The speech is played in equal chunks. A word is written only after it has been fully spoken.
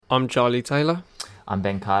I'm Charlie Taylor. I'm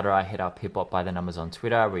Ben Carter. I hit up Hip Hop by the Numbers on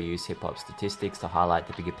Twitter. We use hip hop statistics to highlight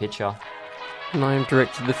the bigger picture. And I am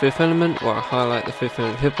Director of The Fifth Element, where I highlight the fifth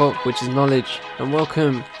element of hip hop, which is knowledge. And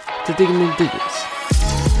welcome to Digging in Digits.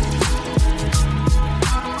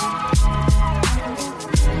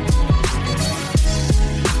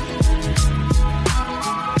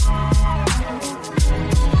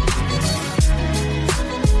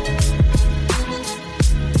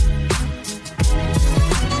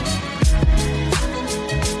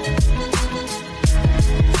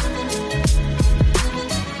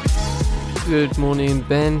 Good morning,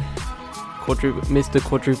 Ben. Mr.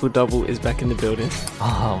 Quadruple Double is back in the building.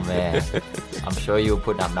 Oh man, I'm sure you were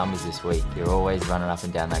putting up numbers this week. You're always running up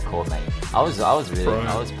and down that court, mate. I was proud of you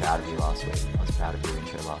last week. I was proud of your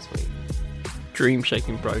intro last week. Dream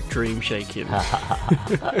shaking, bro. Dream shaking.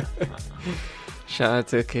 Shout out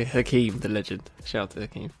to Hakeem, the legend. Shout out to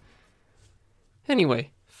Hakeem.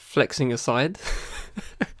 Anyway, flexing aside,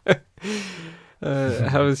 how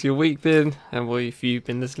has your week been, and what have you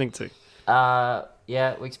been listening to?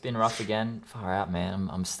 Yeah, week's been rough again. Far out, man.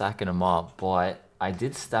 I'm stacking them up, but I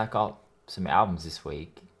did stack up some albums this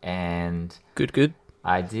week, and Good.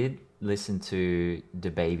 I did listen to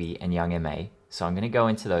DaBaby and Young M.A, so I'm gonna go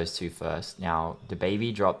into those two first. Now,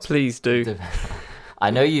 DaBaby dropped. Please do. I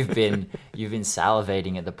know you've been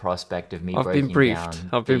salivating at the prospect of me breaking down.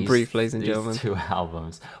 I've been briefed, ladies and gentlemen. Two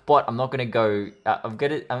albums, but I'm not gonna go. I'm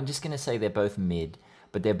just gonna say they're both mid.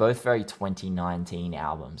 But they're both very 2019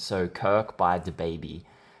 albums. So Kirk by DaBaby.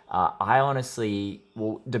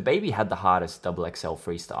 DaBaby had the hardest XXL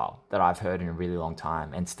freestyle that I've heard in a really long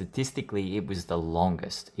time. And statistically, it was the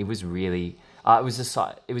longest. It was really, it was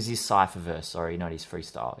his cypher verse, sorry, not his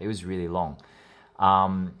freestyle. It was really long.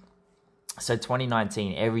 So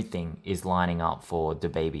 2019, everything is lining up for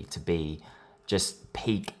DaBaby to be just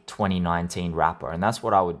peak 2019 rapper. And that's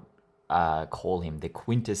what I would call him, the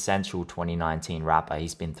quintessential 2019 rapper.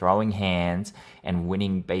 He's been throwing hands and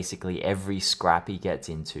winning basically every scrap he gets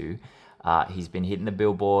into. He's been hitting the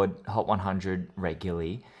Billboard Hot 100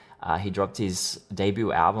 regularly. He dropped his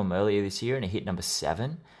debut album earlier this year and it hit number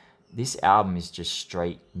 7. This album is just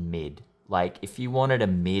straight mid. Like, if you wanted a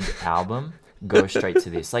mid album, go straight to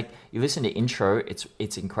this. Like, you listen to intro,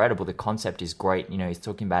 it's incredible. The concept is great. You know, he's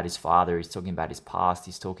talking about his father, he's talking about his past,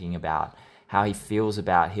 he's talking about how he feels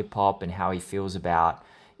about hip-hop and how he feels about,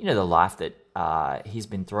 you know, the life that he's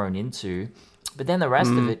been thrown into. But then the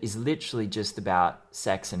rest of it is literally just about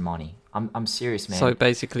sex and money. I'm serious, man. So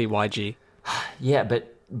basically YG. Yeah,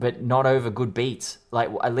 but not over good beats. Like,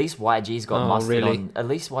 at least YG's got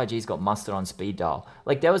mustard on speed dial.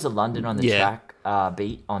 Like, there was a London on the track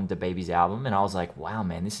beat on DaBaby's album, and I was like, wow,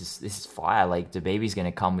 man, this is fire. Like, DaBaby's going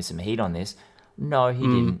to come with some heat on this. No, he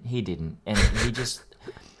didn't. And he just...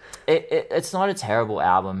 It's not a terrible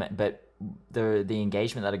album, but the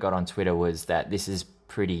engagement that I got on Twitter was that this is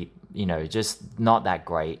pretty, you know, just not that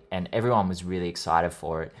great, and everyone was really excited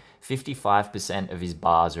for it. 55% of his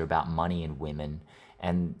bars are about money and women,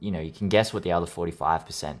 and, you know, you can guess what the other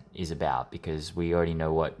 45% is about, because we already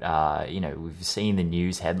know what, you know, we've seen the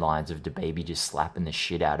news headlines of DaBaby just slapping the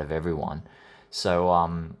shit out of everyone. So,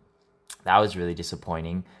 that was really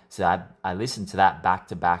disappointing. So I listened to that back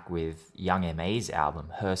to back with Young M.A's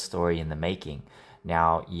album, Her Story in the Making.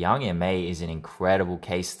 Now, Young M.A is an incredible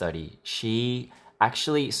case study. She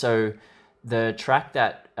actually, so the track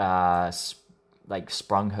that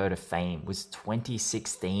sprung her to fame was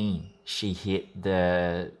 2016. She hit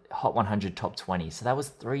the Hot 100 Top 20. So that was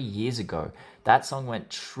 3 years ago. That song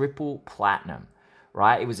went triple platinum,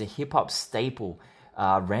 right? It was a hip hop staple.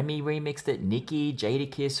 Remy remixed it, Nicki,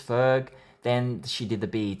 Jadakiss, Ferg. Then she did the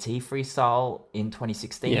BET freestyle in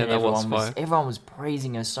 2016. Yeah, and everyone was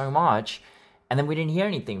praising her so much. And then we didn't hear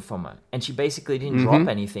anything from her. And she basically didn't drop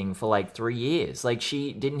anything for like 3 years. Like,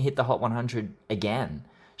 she didn't hit the Hot 100 again.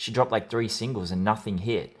 She dropped like 3 singles and nothing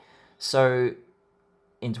hit. So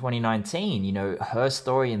in 2019, you know, Her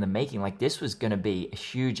Story in the Making, like, this was going to be a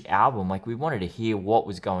huge album. Like, we wanted to hear what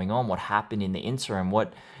was going on, what happened in the interim,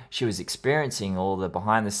 what she was experiencing, all the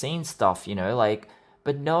behind the scenes stuff, you know, like,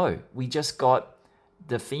 but no, we just got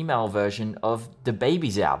the female version of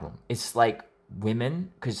DaBaby's album. It's like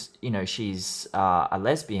women, because, you know, she's a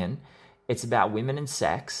lesbian. It's about women and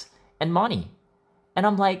sex and money. And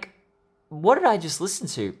I'm like, what did I just listen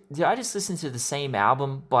to? Did I just listen to the same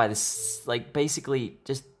album by this, like, basically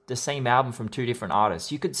just the same album from two different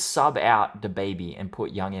artists? You could sub out DaBaby and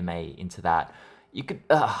put Young M.A into that. You could,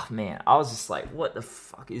 man, I was just like, what the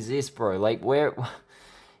fuck is this, bro? Like,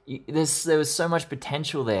 there was so much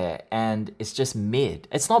potential there, and it's just mid.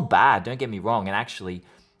 It's not bad, don't get me wrong, and actually,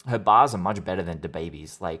 her bars are much better than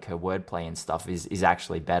DaBaby's. Like, her wordplay and stuff is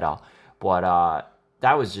actually better. But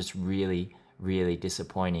that was just really, really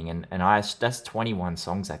disappointing. And that's 21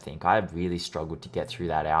 songs, I think. I really struggled to get through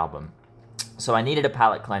that album. So I needed a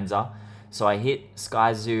palate cleanser. So I hit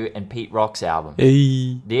Skyzoo and Pete Rock's album.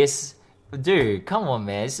 Hey. Dude, come on,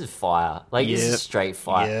 man. This is fire. Like, this is straight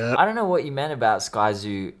fire. Yep. I don't know what you meant about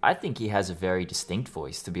Skyzoo. I think he has a very distinct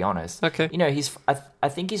voice, to be honest. Okay. You know, I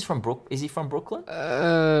think he's from Is he from Brooklyn?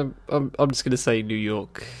 I'm just gonna say New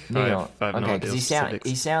York. New York. Okay, because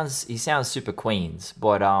he sounds super Queens,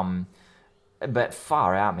 but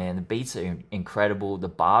far out, man. The beats are incredible. The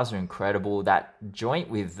bars are incredible. That joint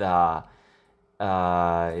with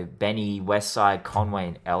Benny, Westside, Conway,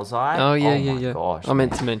 and Elzhi. Oh yeah. Gosh, I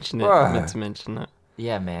meant to mention it. I meant to mention that.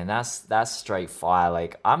 Yeah, man, that's straight fire.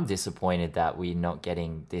 Like, I'm disappointed that we're not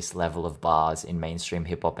getting this level of bars in mainstream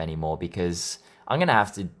hip hop anymore, because I'm gonna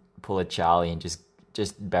have to pull a Charlie and just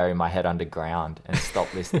bury my head underground and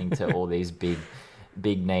stop listening to all these big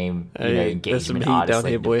name, engagement artists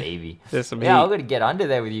like DaBaby. There's some heat. I'm gonna get under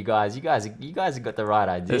there with you guys. You guys have got the right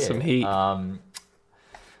idea. There's some heat.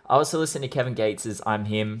 I also listened to Kevin Gates' I'm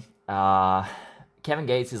Him. Kevin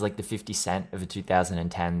Gates is like the 50 Cent of the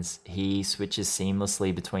 2010s. He switches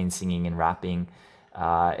seamlessly between singing and rapping.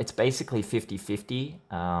 It's basically 50-50,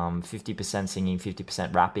 50% singing,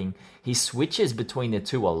 50% rapping. He switches between the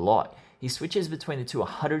two a lot. He switches between the two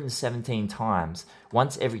 117 times,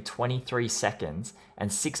 once every 23 seconds,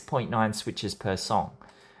 and 6.9 switches per song,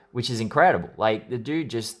 which is incredible. Like, the dude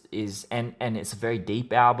just is, and it's a very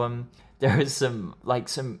deep album. There is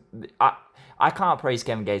I can't praise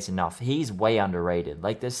Kevin Gates enough. He's way underrated.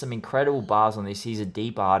 Like, there's some incredible bars on this. He's a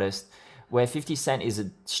deep artist. Where 50 Cent is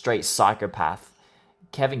a straight psychopath,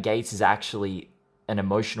 Kevin Gates is actually an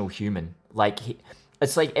emotional human. Like,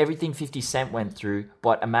 it's like everything 50 Cent went through,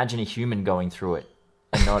 but imagine a human going through it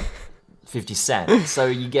and not 50 Cent. So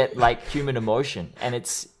you get, like, human emotion. And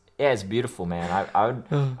it's beautiful, man.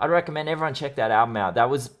 I'd recommend everyone check that album out.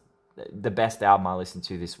 That was the best album I listened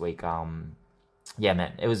to this week. Yeah,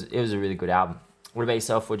 man, it was a really good album. What about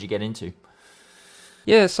yourself? What'd you get into?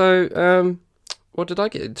 Yeah, so what did I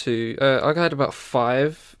get into? I had about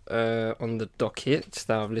 5 on the docket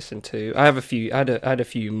that I've listened to. I have a few. I had a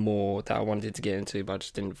few more that I wanted to get into, but I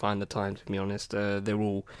just didn't find the time, to be honest. They're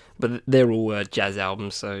all jazz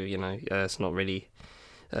albums, so it's not really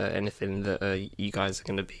anything that you guys are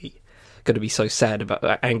gonna be so sad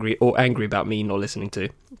about, angry about me not listening to.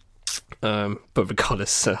 But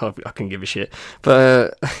regardless, I can give a shit.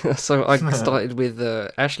 But so I started with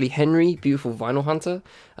Ashley Henry, Beautiful Vinyl Hunter.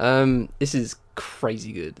 This is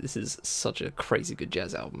crazy good. This is such a crazy good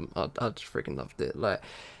jazz album. I just freaking loved it. Like,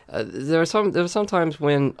 there were some times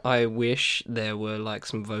when I wish there were like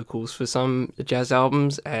some vocals for some jazz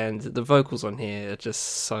albums, and the vocals on here are just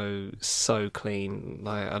so clean.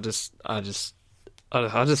 Like, I just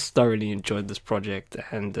thoroughly enjoyed this project,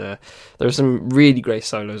 and there are some really great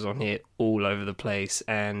solos on here all over the place.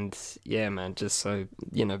 And yeah, man, just so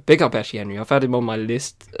big up Ashley Henry. I've had him on my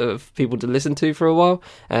list of people to listen to for a while,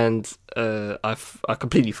 and I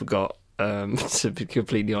completely forgot, to be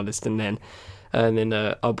completely honest. And then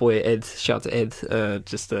our boy Ed, shout to Ed,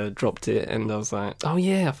 just dropped it, and I was like, oh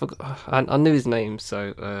yeah, I forgot. I knew his name,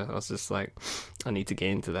 so I was just like, I need to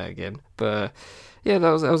get into that again. But yeah,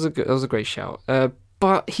 that was a great shout.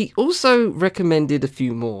 But he also recommended a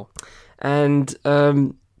few more, and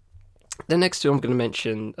the next two I'm going to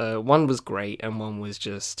mention, one was great and one was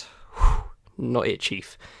just not it,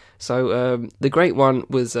 chief. So the great one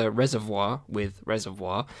was Reservoir with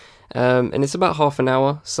Reservoir, and it's about half an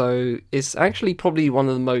hour. So it's actually probably one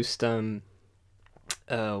of the most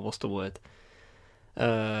what's the word?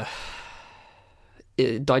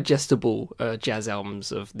 Digestible jazz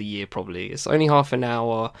albums of the year. Probably it's only half an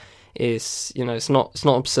hour. It's it's not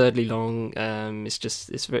absurdly long.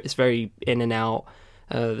 It's very in and out.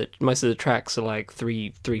 Most of the tracks are like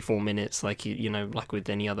 3-4 minutes, like like with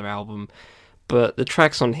any other album. But the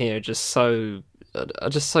tracks on here are just so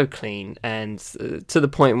clean, and to the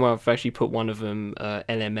point where I've actually put one of them,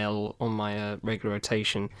 LML, on my regular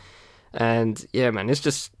rotation. And yeah, man, it's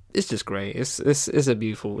just great. It's a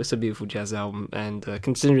beautiful jazz album, and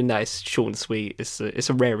considering that it's short and sweet, it's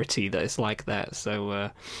a rarity that it's like that. So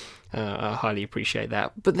I highly appreciate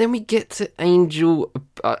that. But then we get to Angel.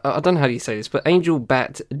 I don't know how you say this, but Angel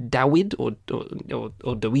Bat Dawid or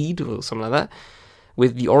Dawid or something like that,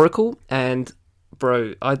 with The Oracle. And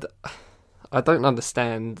bro, I don't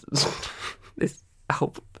understand this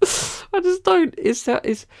album. I just don't. It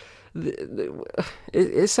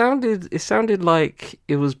sounded like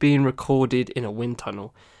it was being recorded in a wind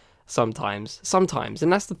tunnel sometimes,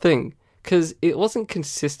 and that's the thing, because it wasn't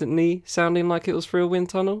consistently sounding like it was through a wind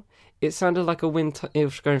tunnel. It sounded like it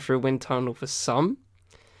was going through a wind tunnel for some,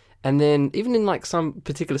 and then even in like some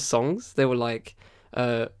particular songs, there were like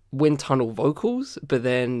wind tunnel vocals, but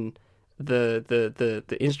then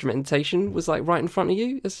the instrumentation was like right in front of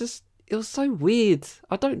you. It was so weird.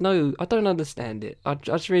 I don't know. I don't understand it. I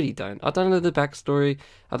just really don't. I don't know the backstory.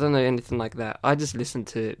 I don't know anything like that. I just listened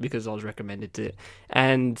to it because I was recommended to it,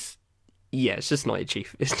 and yeah, it's just not itchy.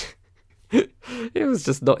 It was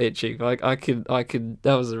just not itchy. Like I could.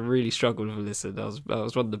 That was a really struggle of a listen. That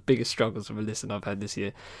was one of the biggest struggles of a listen I've had this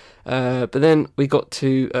year. But then we got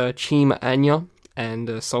to Chima Anya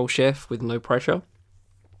and Soul Chef with No Pressure.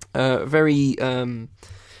 Very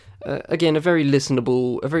again, a very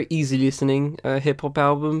listenable, a very easy listening hip hop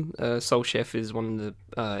album. Soul Chef is one of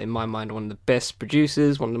the, in my mind, one of the best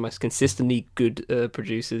producers, one of the most consistently good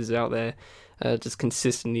producers out there. Just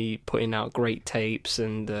consistently putting out great tapes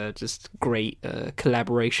and just great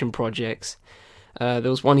collaboration projects. There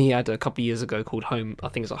was one he had a couple of years ago called Home. I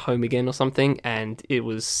think it's like Home Again or something, and it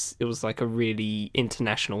was like a really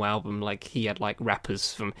international album. Like he had like a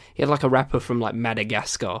rapper from like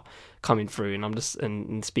Madagascar coming through, and I'm just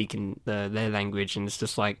and speaking their language, and it's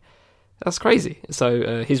just like that's crazy.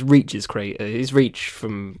 So his reach is great. His reach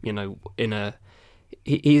from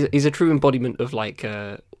he's a true embodiment of like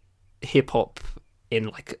hip hop in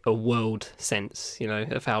like a world sense,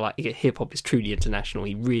 of how like hip hop is truly international.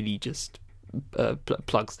 He really just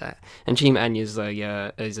plugs that. And Chima Anya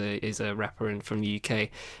is a rapper from the UK,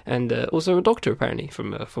 and also a doctor apparently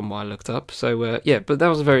from what I looked up. So but that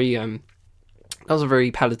was a very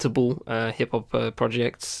palatable hip hop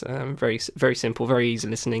project. Very very simple, very easy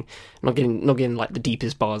listening. Not getting like the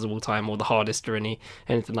deepest bars of all time or the hardest or anything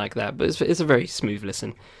like that. But it's a very smooth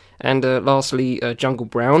listen. And lastly, Jungle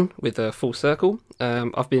Brown with Full Circle.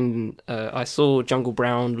 I saw Jungle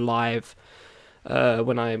Brown live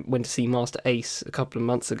when I went to see Master Ace a couple of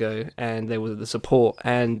months ago, and they were the support.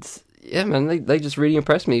 And yeah, man, they just really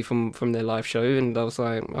impressed me from their live show, and I was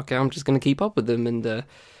like, okay, I'm just gonna keep up with them. And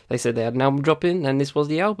they said they had an album dropping, and this was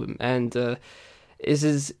the album. And it's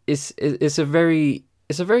a very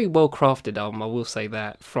well crafted album. I will say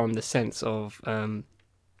that, from the sense of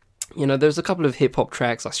there's a couple of hip hop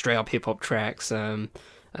tracks, like straight up hip hop tracks.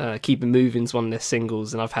 Keep It Moving's one of their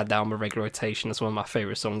singles, and I've had that on my regular rotation. That's one of my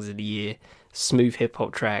favourite songs of the year. Smooth hip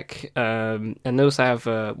hop track. And they also have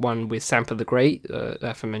one with Sampa the Great.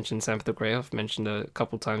 I've mentioned Sampa the Great. I've mentioned a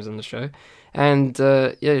couple times on the show. And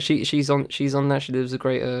she's on that. She delivers a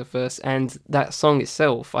great verse. And that song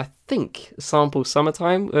itself, I think, samples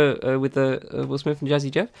Summertime with Will Smith and Jazzy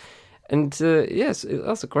Jeff. And yes,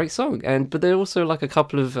 that's a great song. But there are also like a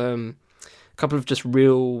couple of just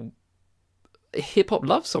real hip hop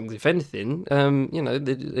love songs, if anything.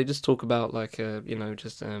 They just talk about like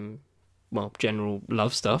general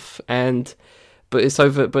love stuff, but it's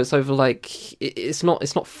over like it's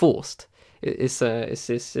not forced. It's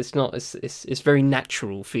very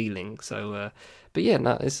natural feeling. So but yeah,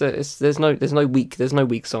 no, there's no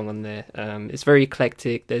weak song on there. It's very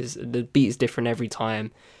eclectic. The beat is different every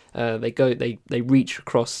time. They reach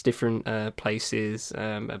across different places,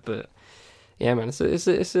 but yeah, man,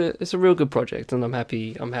 it's a real good project, and I'm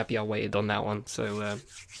happy I waited on that one. So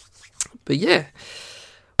but yeah,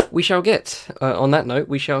 we shall get on that note,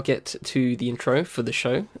 we shall get to the intro for the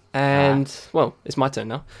show. And well, it's my turn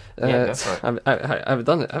now. Go for it. I haven't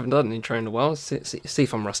done it. I haven't done an intro in a while. See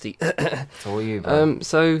if I'm rusty. It's all you, bro.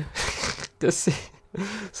 So let's see.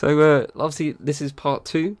 So obviously this is part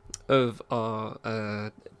 2 of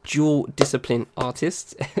our dual discipline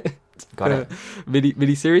artists. Got it.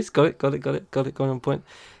 Mini series. Got it. Going on point.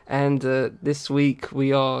 And this week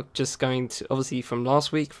we are just going to, obviously from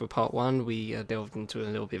last week for part 1, we delved into a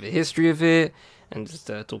little bit of a history of it, and just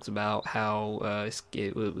talked about how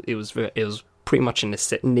it was pretty much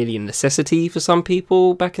nearly a necessity for some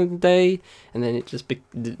people back in the day, and then it just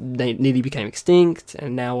nearly became extinct,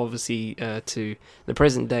 and now obviously to the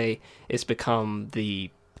present day, it's become the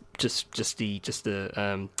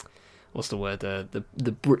what's the word?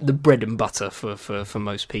 The bread and butter for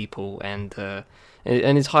most people, and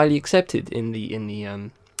it's highly accepted in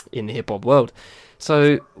the hip hop world.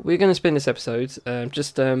 So we're going to spend this episode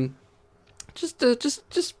just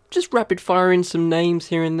rapid firing some names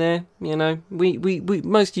here and there. We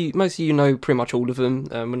most of you know pretty much all of them.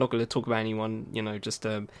 We're not going to talk about anyone just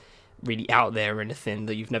really out there or anything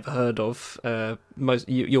that you've never heard of.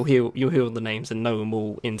 You'll hear the names and know them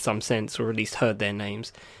all in some sense, or at least heard their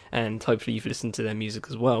names, and hopefully you've listened to their music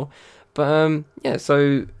as well. But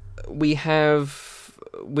so we have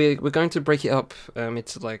we're going to break it up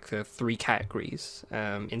into like three categories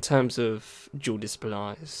in terms of dual discipline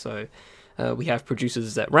artists. So we have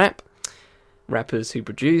producers that rap, rappers who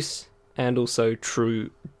produce, and also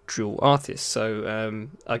true dual artists. So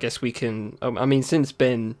I guess we can. I mean, since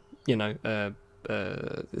Ben, what's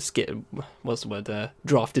the word?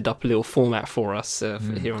 Drafted up a little format for us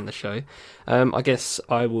here on the show. I guess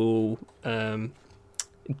I will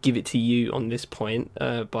give it to you on this point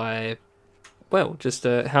by. Well, just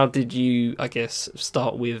how did you, I guess,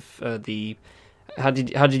 start with how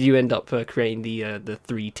did you end up creating the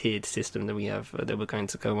 3-tiered system that we have that we're going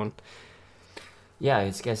to go on? Yeah,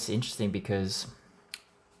 it's interesting because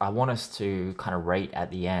I want us to kind of rate at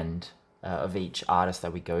the end of each artist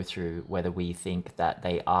that we go through whether we think that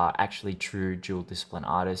they are actually true dual discipline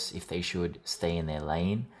artists, if they should stay in their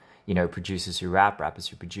lane. Producers who rap, rappers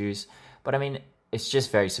who produce. But I mean, it's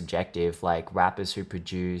just very subjective, like rappers who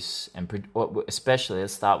produce especially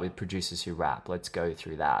let's start with producers who rap. Let's go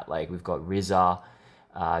through that. Like we've got RZA,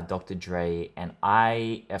 Dr. Dre, and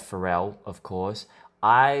Pharrell, of course.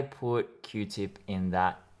 I put Q-Tip in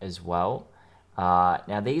that as well.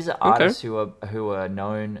 Now these are artists who are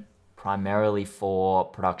known primarily for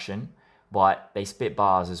production, but they spit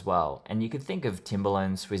bars as well. And you could think of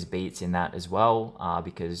Timbaland, Swizz Beatz in that as well,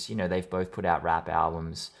 because they've both put out rap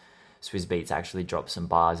albums. Swizz Beatz actually drops some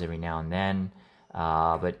bars every now and then.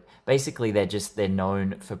 But basically they're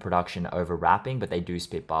known for production over rapping, but they do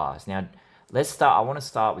spit bars. Now, I want to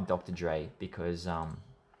start with Dr. Dre because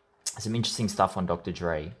some interesting stuff on Dr.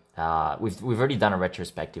 Dre. We've already done a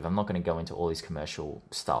retrospective. I'm not going to go into all his commercial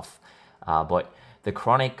stuff. But The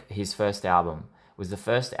Chronic, his first album, was the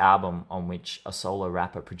first album on which a solo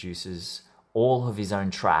rapper produces all of his own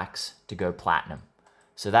tracks to go platinum.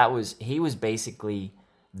 So he was basically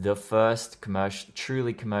the first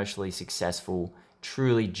truly commercially successful,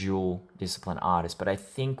 truly dual discipline artist. But I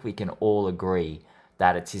think we can all agree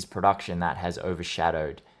that it's his production that has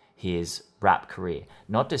overshadowed his rap career.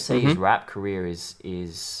 Not to say his rap career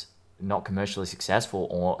is not commercially successful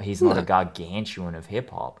or he's not a gargantuan of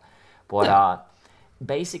hip hop. But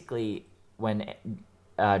basically, when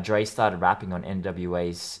Dre started rapping on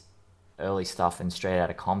NWA's early stuff and Straight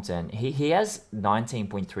Outta Compton, he has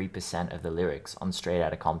 19.3% of the lyrics on Straight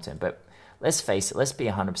Outta Compton. But let's face it, let's be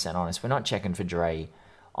 100% honest. We're not checking for Dre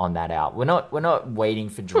on that out. We're not waiting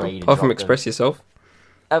for Dre to apart from Express Yourself.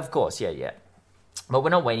 Of course, yeah. But we're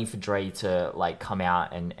not waiting for Dre to like come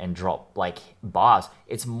out and drop like bars.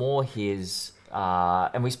 It's more his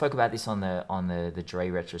and we spoke about this on the Dre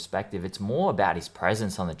retrospective. It's more about his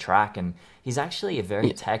presence on the track, and he's actually a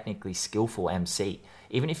very technically skillful MC.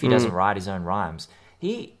 Even if he doesn't write his own rhymes,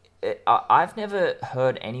 I've never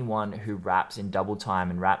heard anyone who raps in double time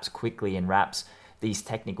and raps quickly and raps these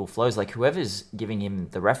technical flows. Like whoever's giving him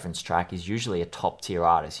the reference track is usually a top tier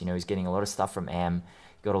artist. He's getting a lot of stuff from M,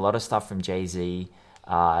 got a lot of stuff from Jay-Z,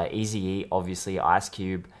 Eazy-E, obviously Ice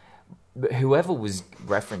Cube. But whoever was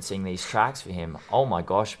referencing these tracks for him, oh my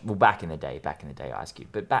gosh! Well, back in the day, Ice Cube.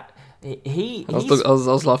 But I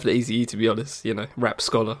was laughing at Eazy-E, to be honest. Rap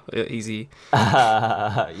scholar, Eazy-E.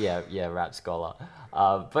 yeah, rap scholar.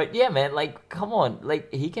 But yeah, man, like, come on,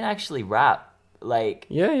 like he can actually rap. Like,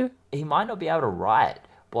 yeah. He might not be able to write,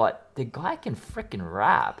 but the guy can freaking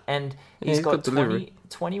rap, and he's got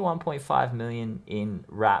 21.5 million in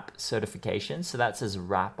rap certifications. So that's as a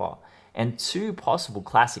rapper. And 2 possible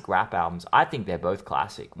classic rap albums. I think they're both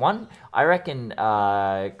classic. One, I reckon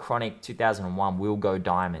Chronic 2001 will go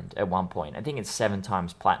diamond at one point. I think it's 7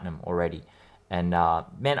 times platinum already. And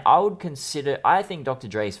man, I think Dr.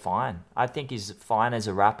 Dre is fine. I think he's fine as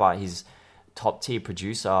a rapper. He's top tier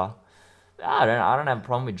producer. I don't have a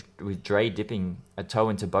problem with Dre dipping a toe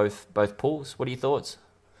into both pools. What are your thoughts?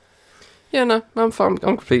 Yeah, no, I'm fine.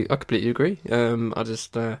 I completely agree. I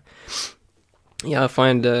just I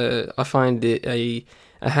find it a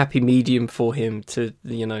happy medium for him to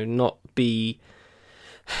not be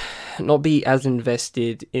as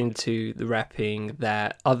invested into the rapping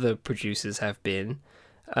that other producers have been,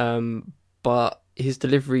 but his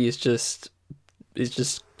delivery is just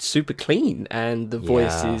super clean and the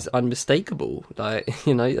voice is unmistakable. Like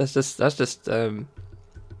that's just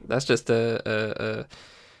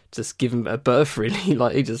just give him a birth, really.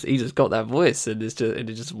 Like he just got that voice, and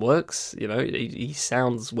it just works. He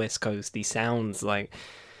sounds West Coast. He sounds like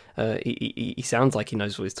he sounds like he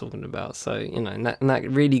knows what he's talking about. So and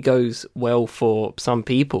that really goes well for some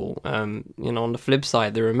people. On the flip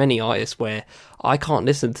side, there are many artists where I can't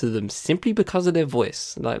listen to them simply because of their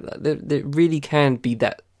voice. Like there really can be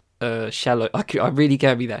that shallow. I really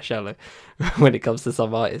can be that shallow when it comes to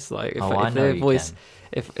some artists. Like if their voice,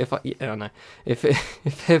 I know if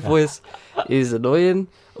their voice is annoying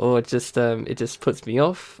or just it just puts me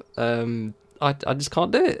off, I just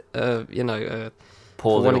can't do it.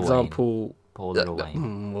 For one example. Wayne. Poor Lil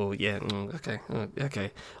Wayne. Well, yeah, okay.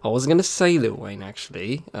 I wasn't going to say Lil Wayne,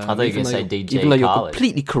 actually. I thought you were going to say DJ even though you're Khaled.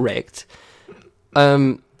 Completely correct.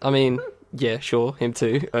 I mean, yeah, sure, him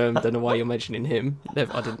too. Don't know why you're mentioning him.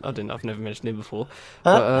 I've never mentioned him before.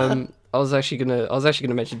 But I was actually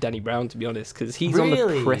gonna mention Danny Brown, to be honest, because he's on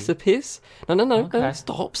the precipice. No, okay.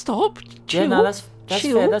 Stop. Chill. Yeah, no, that's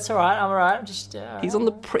fair. That's all right. I'm all right. I'm just. He's on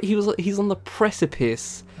the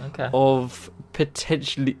precipice. Okay. Of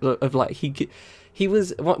potentially of like he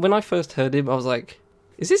was when I first heard him, I was like,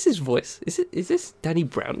 is this his voice? Is this Danny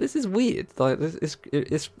Brown? This is weird. Like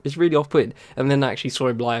it's really off-putting. And then I actually saw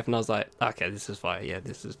him live, and I was like, okay, this is fire. Yeah,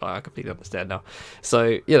 this is fire. I completely understand now.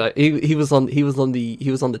 So he was on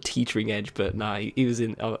the teetering edge, but nah, he was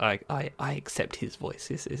in. I accept his voice.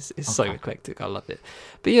 It's okay. So eclectic. I love it.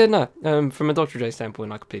 But yeah, no. From a Dr. J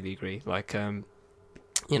standpoint, I completely agree. Like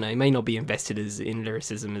he may not be invested in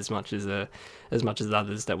lyricism as much as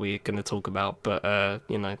others that we're going to talk about, but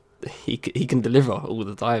he can deliver all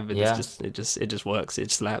the time, and it just works. It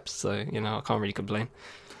slaps. So I can't really complain.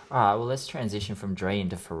 All right, well, let's transition from Dre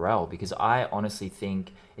into Pharrell, because I honestly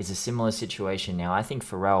think it's a similar situation now. I think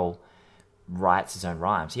Pharrell writes his own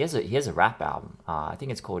rhymes. He has a rap album. I think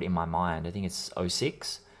it's called In My Mind. I think it's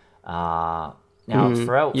 06. Now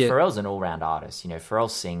Pharrell's an all-round artist. Pharrell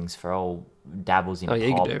sings. Pharrell dabbles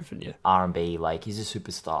in pop, R&B. Like, he's a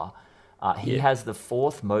superstar. He has the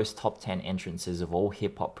 4th most top 10 entrances of all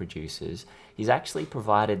hip-hop producers. He's actually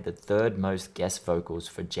provided the 3rd most guest vocals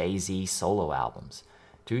for Jay-Z solo albums.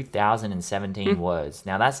 2017 words.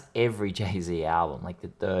 Now, that's every Jay-Z album, like the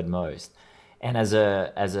 3rd most. And as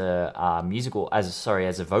a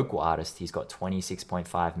vocal artist, he's got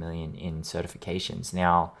 26.5 million in certifications.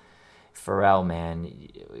 Now, Pharrell, man,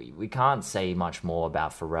 we can't say much more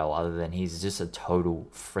about Pharrell other than he's just a total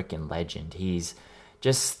freaking legend. He's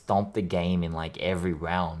just stomped the game in like every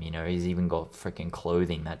realm. He's even got freaking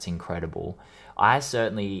clothing that's incredible. I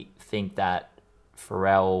certainly think that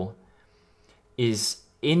Pharrell is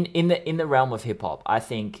in the realm of hip hop. I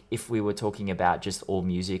think if we were talking about just all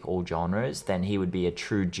music, all genres, then he would be a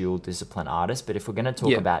true dual discipline artist. But if we're going to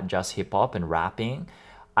talk about just hip hop and rapping,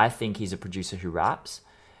 I think he's a producer who raps.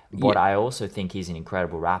 But I also think he's an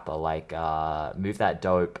incredible rapper. Like Move That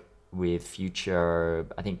Dope with Future.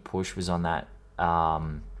 I think Push was on that.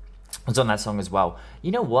 Was on that song as well.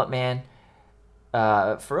 You know what, man?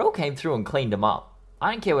 Pharrell came through and cleaned them up.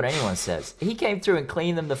 I don't care what anyone says. He came through and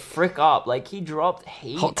cleaned them the frick up. Like, he dropped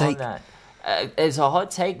heat on that. It's a hot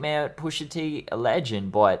take, man. Pusha T, a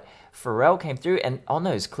legend, but Pharrell came through, and on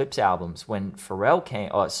those Clips albums, when Pharrell came,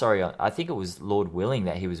 I think it was Lord Willing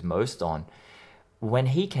that he was most on. When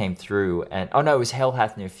he came through, it was Hell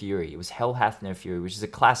Hath No Fury. It was Hell Hath No Fury, which is a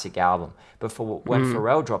classic album. But when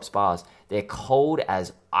Pharrell drops bars, they're cold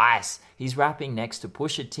as ice. He's rapping next to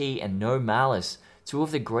Pusha T and No Malice, two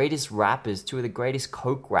of the greatest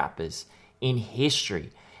coke rappers in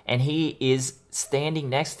history. And he is standing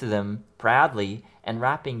next to them proudly and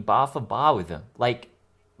rapping bar for bar with them. Like,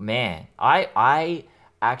 man, I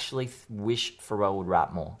actually wish Pharrell would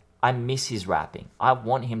rap more. I miss his rapping. I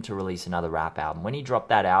want him to release another rap album. When he dropped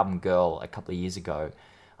that album, Girl, a couple of years ago,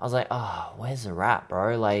 I was like, oh, where's the rap,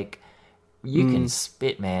 bro? Like, you can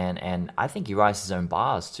spit, man. And I think he writes his own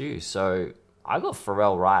bars, too. So I got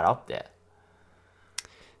Pharrell right up there.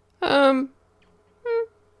 I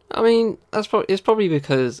mean, it's probably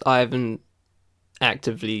because I haven't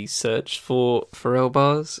actively searched for Pharrell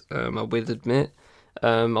bars, I will admit.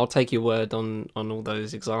 I'll take your word on all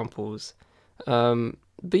those examples.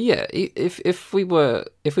 But yeah, if we were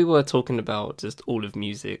talking about just all of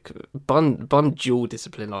music, Bun dual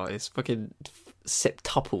discipline artist, fucking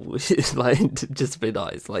septuple like discipline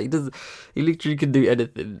artist. Like he literally can do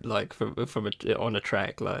anything like on a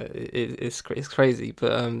track. Like it's crazy.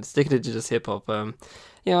 But sticking to just hip hop, I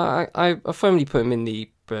firmly put him in the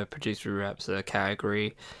producer who raps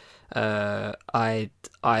category. I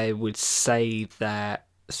would say that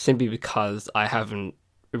simply because I haven't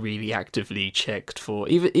really actively checked for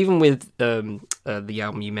even with the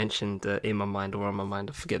album you mentioned, In My Mind or On My Mind,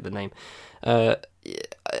 I forget the name.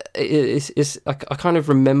 It's I kind of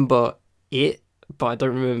remember it, but I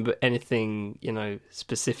don't remember anything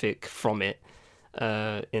specific from it.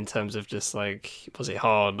 In terms of just like, was it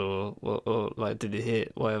hard or like did it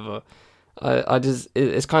hit, whatever.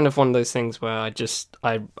 It's kind of one of those things where I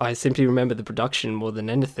simply remember the production more than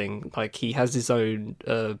anything. Like, he has his own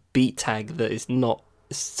beat tag that is not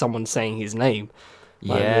someone saying his name.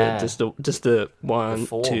 Yeah, just the 1,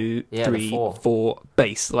 2, 3, 4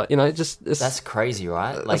 bass. Like, that's crazy,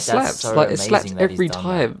 right? Like, it slaps. So like, it slaps every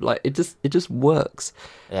time. That. Like, it just works.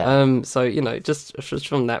 Yeah. So just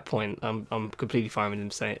from that point, I'm completely fine with him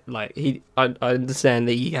saying, like, I understand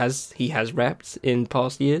that he has rapped in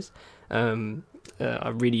past years. I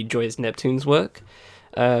really enjoy his Neptune's work.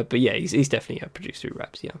 But yeah, he's definitely a producer who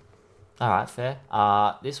raps. Yeah. All right, fair.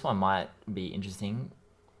 This one might be interesting.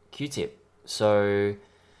 Q-Tip. So,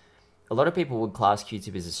 a lot of people would class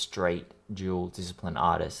Q-Tip as a straight dual discipline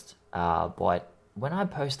artist, but when I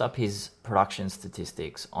post up his production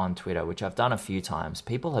statistics on Twitter, which I've done a few times,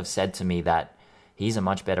 people have said to me that he's a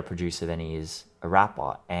much better producer than he is a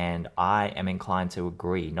rapper, and I am inclined to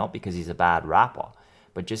agree, not because he's a bad rapper,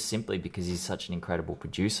 but just simply because he's such an incredible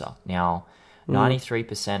producer. Now,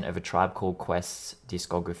 93% of A Tribe Called Quest's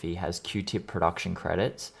discography has Q-Tip production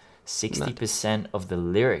credits. 60% of the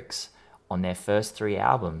lyrics on their first 3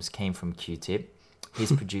 albums came from Q-Tip.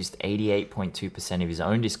 He's produced 88.2% of his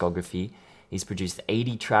own discography. He's produced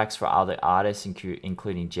 80 tracks for other artists,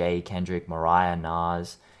 including Jay, Kendrick, Mariah,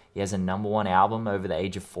 Nas. He has a #1 album over the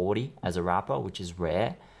age of 40 as a rapper, which is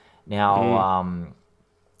rare. Now,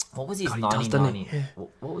 what was his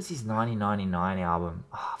 1999 album?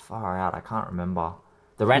 Far out, I can't remember.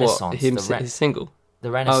 The Renaissance. His single. The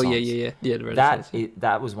Renaissance. Oh, yeah, the Renaissance.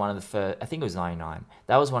 That was one of the first, I think it was 99.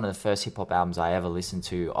 That was one of the first hip-hop albums I ever listened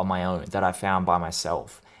to on my own that I found by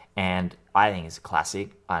myself. And I think it's a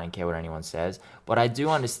classic. I don't care what anyone says. But I do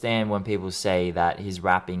understand when people say that his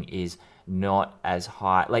rapping is not as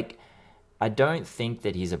high. Like, I don't think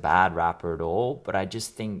that he's a bad rapper at all, but I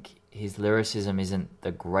just think his lyricism isn't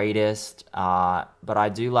the greatest. But I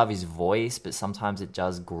do love his voice, but sometimes it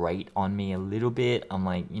does grate on me a little bit. I'm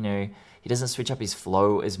like, he doesn't switch up his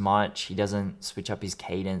flow as much. He doesn't switch up his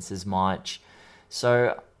cadence as much.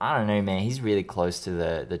 So, I don't know, man. He's really close to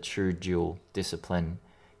the true dual discipline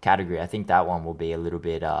category. I think that one will be a little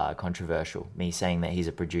bit controversial, me saying that he's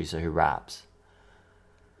a producer who raps.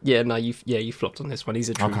 Yeah, no, you flopped on this one. He's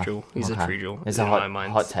a true dual. He's a true dual. It's a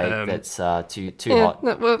hot take that's too hot.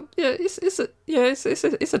 No, well, yeah, it's a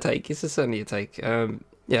take. It's certainly a take.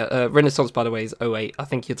 Renaissance, by the way, is 2008. I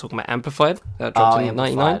think you're talking about Amplified. Dropped in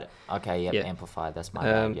 99. Okay, yeah, Amplified. That's my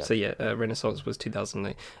bad. Yep. So yeah, Renaissance was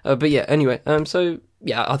 2008. But yeah, anyway, so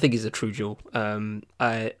yeah, I think he's a true dual.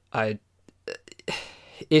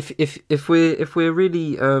 If we're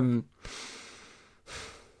really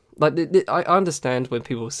I understand when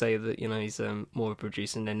people say that he's more a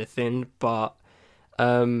producer than anything, but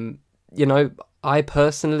I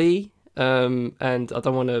personally and I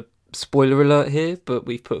don't want to spoiler alert here, but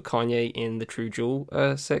we've put Kanye in the true dual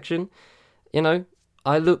section.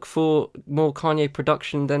 I look for more Kanye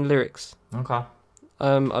production than lyrics. Okay.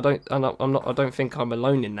 I don't think I'm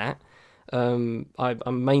alone in that. I'm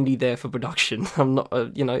mainly there for production. I'm not,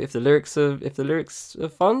 if the lyrics are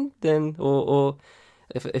fun, then or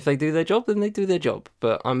if they do their job, then they do their job.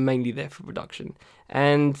 But I'm mainly there for production,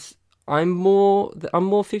 and I'm more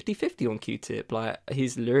 50-50 on Q-Tip. Like,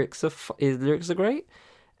 his lyrics are great,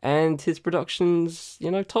 and his production's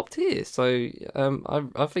top tier. So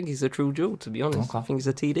I think he's a true dual, to be honest. Okay. I think he's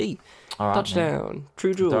a TD. Right, touchdown, man.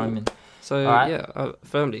 True dual. So right.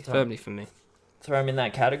 Firmly for me. Throw him in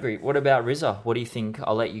that category. What about RZA? What do you think?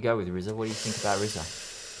 I'll let you go with RZA. What do you think about RZA?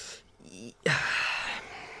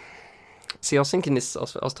 See, I was thinking this. I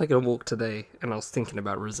was taking a walk today, and I was thinking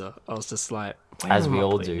about RZA. I was just like, as we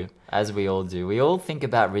all do. We all think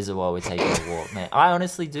about RZA while we're taking a walk, man. I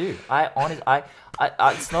honestly do. I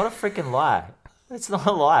it's not a freaking lie. It's not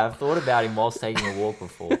a lie. I've thought about him whilst taking a walk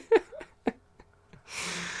before.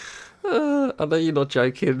 I know you're not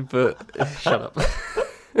joking, but shut up.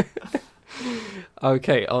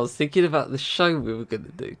 Okay, I was thinking about the show we were going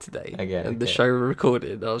to do today. The show we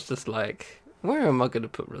recorded. I was just like, where am I going to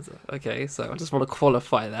put RZA? Okay, so I just want to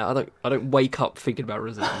qualify that. I don't wake up thinking about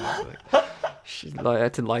RZA. I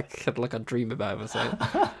had a dream about him or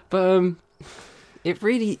something. But it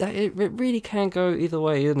really can go either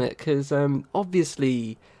way, isn't it? Because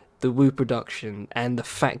obviously the Wu production and the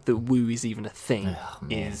fact that Wu is even a thing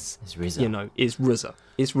is RZA. Is RZA.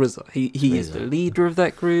 It's RZA. He is the leader of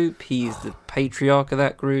that group. He is the patriarch of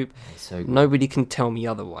that group. So nobody can tell me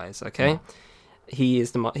otherwise. Okay, he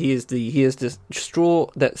is the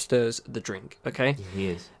straw that stirs the drink. Okay, he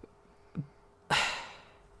is.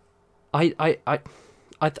 I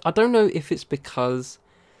don't know if it's because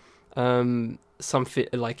his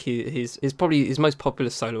probably his most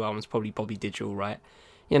popular solo album is probably Bobby Digital, right?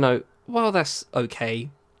 Well, that's okay.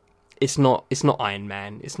 It's not Iron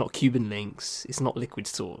Man. It's not Cuban Links. It's not Liquid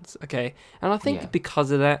Swords. Okay, and I think because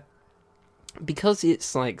of that, because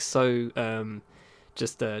it's like so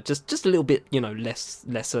just a little bit, you know,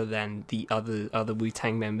 lesser than the other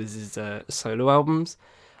Wu-Tang members' solo albums.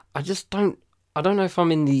 I don't know if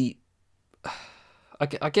I'm in the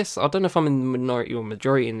I guess I don't know if I'm in the minority or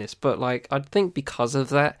majority in this, but like I think because of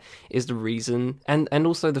that is the reason, and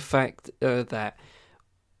also the fact that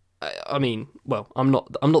I mean, well, I'm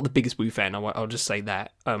not the biggest Wu fan. I'll just say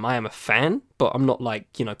that I am a fan, but I'm not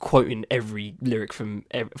like, you know, quoting every lyric from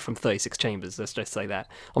 36 Chambers. Let's just say that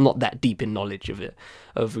I'm not that deep in knowledge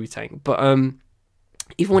of Wu-Tang. But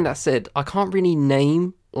even when that said, I can't really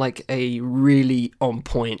name like a really on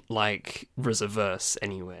point like RZA verse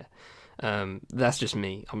anywhere. That's just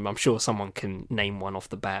me. I'm sure someone can name one off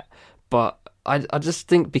the bat, but I just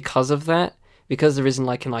think because of that, because there isn't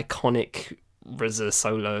like an iconic RZA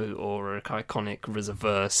solo or an iconic RZA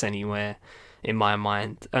verse anywhere in my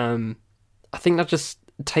mind, I think that just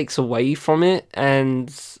takes away from it,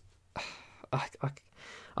 and I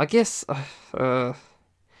guess I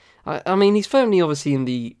mean he's firmly obviously in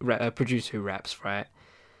the producer who raps, right?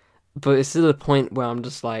 But it's to the point where I'm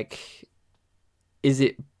just like, is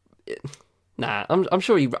it? Nah, I'm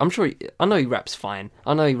sure I know he raps fine.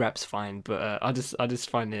 But I just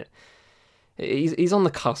find it. He's on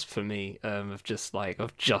the cusp for me of just not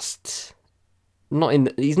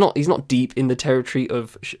in. He's not deep in the territory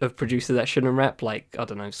of producer that shouldn't rap. Like, I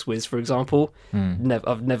don't know, Swizz, for example.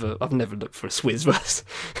 I've never looked for a Swizz verse.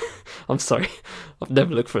 I'm sorry, I've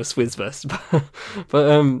never looked for a Swizz verse.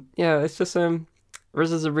 But yeah, it's just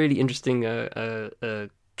RZA's a really interesting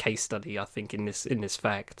case study, I think, in this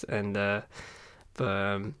fact, and I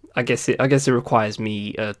guess it requires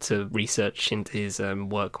me to research into his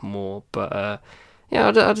work more. But yeah,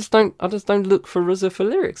 I just don't look for RZA for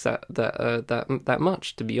lyrics that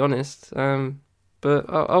much, to be honest. But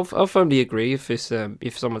I'll firmly agree if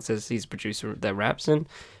someone says he's a producer that raps, and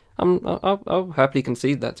I'll happily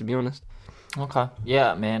concede that, to be honest. Okay,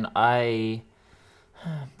 yeah, man, I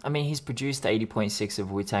mean, he's produced 80.6%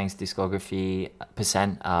 of Wu-Tang's discography,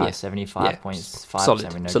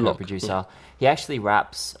 75.5% with no co-producer. Yeah. He actually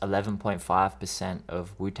raps 11.5%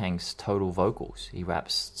 of Wu-Tang's total vocals. He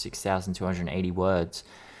raps 6,280 words.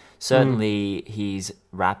 Certainly, he's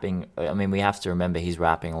rapping. I mean, we have to remember he's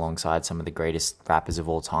rapping alongside some of the greatest rappers of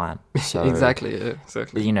all time. So exactly.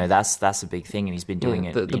 You know, that's a big thing, and he's been doing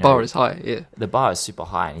it. The bar is high. Yeah, the bar is super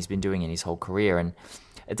high, and he's been doing it his whole career. And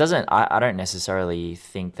it doesn't. I don't necessarily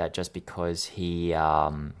think that just because he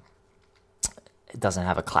doesn't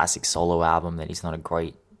have a classic solo album that he's not a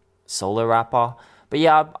great solo rapper. But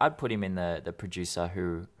yeah, I'd put him in the producer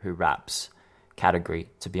who raps category,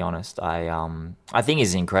 to be honest. I think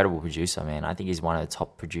he's an incredible producer, man. I think he's one of the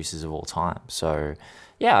top producers of all time. So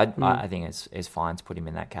yeah, I think it's fine to put him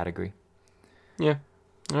in that category. Yeah.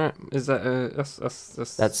 All right. Is that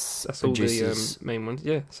that's all the main ones?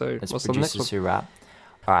 Yeah. So that's what's the next one? Producers who rap.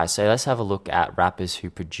 All right, so let's have a look at rappers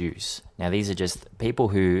who produce. Now, these are just people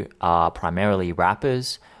who are primarily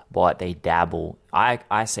rappers, but they dabble.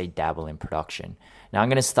 I say dabble in production. Now, I'm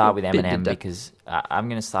going to start with Eminem because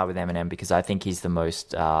I think he's the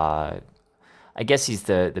most. I guess he's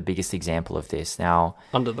the biggest example of this. Now,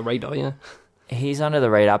 under the radar, yeah. He's under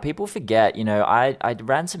the radar. People forget. You know, I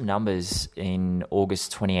ran some numbers in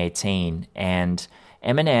August 2018, and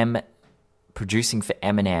Eminem producing for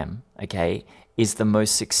Eminem. Okay. Is the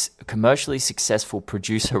most commercially successful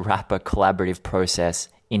producer-rapper collaborative process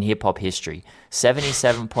in hip-hop history.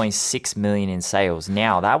 77.6 million in sales.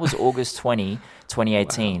 Now, that was August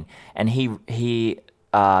 2018. Wow. And he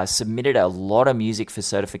submitted a lot of music for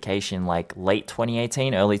certification like late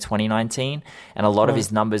 2018, early 2019, and a lot of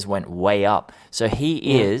his numbers went way up. So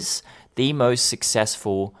he is the most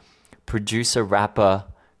successful producer-rapper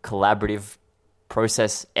collaborative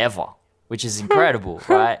process ever, which is incredible,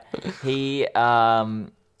 right?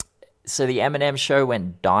 So the Eminem show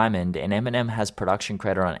went diamond, and Eminem has production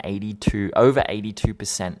credit on over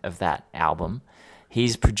 82% of that album.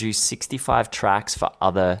 He's produced 65 tracks for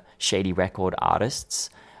other Shady Record artists,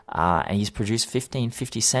 and he's produced 15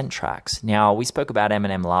 50 Cent tracks. Now, we spoke about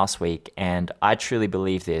Eminem last week, and I truly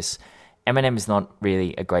believe this. Eminem is not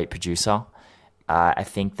really a great producer. I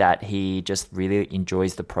think that he just really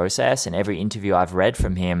enjoys the process, and every interview I've read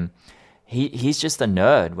from him, he's just a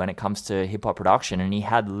nerd when it comes to hip-hop production, and he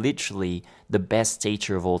had literally the best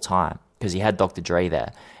teacher of all time because he had Dr. Dre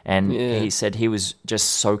there. And he said he was just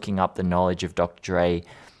soaking up the knowledge of Dr. Dre,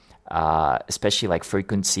 especially like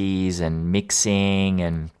frequencies and mixing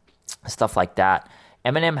and stuff like that.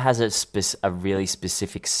 Eminem has a really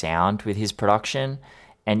specific sound with his production,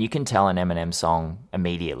 and you can tell an Eminem song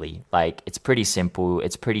immediately. Like, it's pretty simple,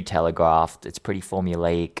 it's pretty telegraphed, it's pretty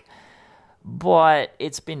formulaic. but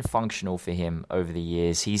it's been functional for him over the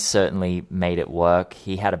years. He's certainly made it work.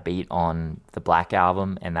 He had a beat on the Black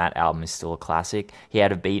Album, and that album is still a classic. He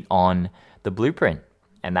had a beat on the Blueprint,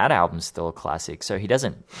 and that album's still a classic. So he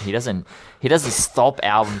doesn't stop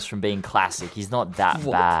albums from being classic. He's not that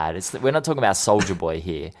bad. We're not talking about Soulja Boy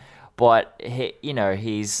here, but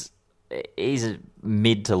he's a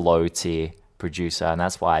mid to low tier producer, and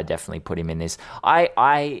that's why I definitely put him in this.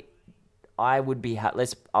 I would be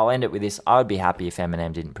I'll end it with this. I would be happy if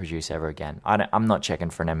Eminem didn't produce ever again. I'm not checking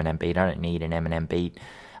for an Eminem beat. I don't need an Eminem beat.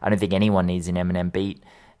 I don't think anyone needs an Eminem beat,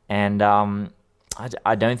 and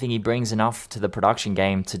I don't think he brings enough to the production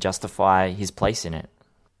game to justify his place in it.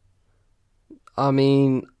 I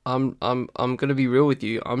mean, I'm gonna be real with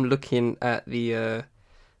you. I'm looking at his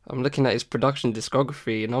production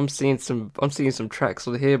discography, and I'm seeing some tracks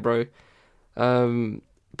on here, bro.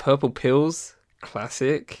 Purple Pills,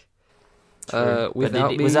 classic.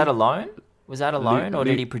 Without Me. Was that alone? Or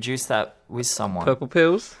did he produce that with someone? Purple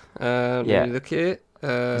Pills. Let me look at it.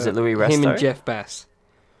 Is it Louis Resto? Him and Jeff Bass.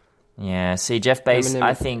 Yeah. See, Jeff Bass.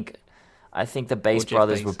 I think the Bass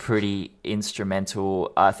brothers were pretty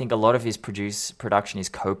instrumental. I think a lot of his production is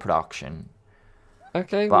co-production.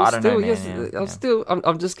 Okay, but I don't know, man.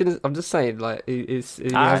 I'm just saying, like, he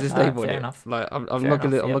has his name on it. Enough. Like, I'm not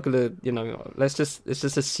gonna, let's just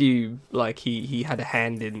assume like he had a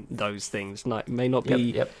hand in those things. Like, may not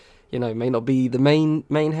be, may not be the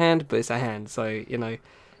main hand, but it's a hand. So,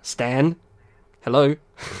 Stan, hello.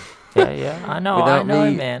 Yeah, I know,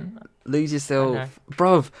 man. Lose yourself,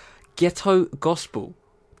 bruv. Ghetto Gospel,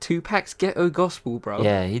 Tupac's Ghetto Gospel, bro.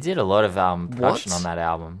 Yeah, he did a lot of production on that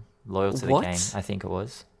album. Loyal to the Game, I think it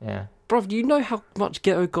was. Yeah. Bro, do you know how much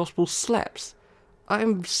Ghetto Gospel slaps? I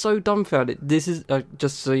am so dumbfounded. This is,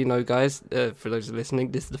 just so you know, guys, for those who are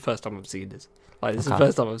listening, this is the first time I've seen this. Like, this is the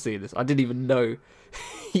first time I've seen this. I didn't even know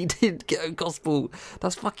he did Ghetto Gospel.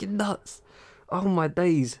 That's fucking nuts. Oh, my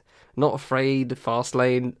days. Not Afraid,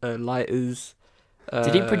 Fastlane, Lighters.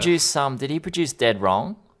 Did he produce Dead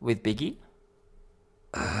Wrong with Biggie?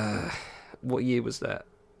 What year was that?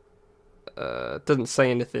 Doesn't say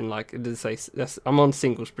anything. Like, it doesn't say. I'm on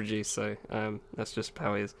singles produced, so that's just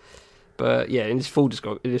how it is. But yeah, in his full it's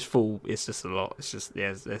just a lot. It's just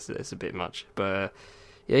it's a bit much. But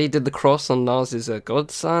yeah, he did The Cross on Nas's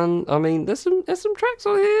Godson. I mean, there's some tracks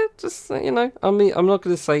on here. Just I mean, I'm not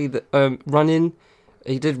gonna say that Running.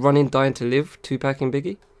 He did Running, Dying to Live, Tupac and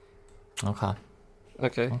Biggie. Okay. All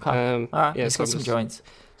right. He's got some joints.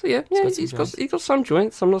 So yeah, he's got some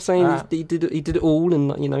joints. I'm not saying he did it all,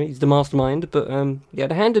 and he's the mastermind, but he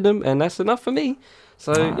had a hand in them, and that's enough for me.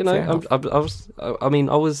 So I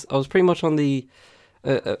was pretty much on the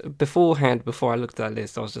beforehand. Before I looked at that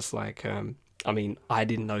list, I was just like, I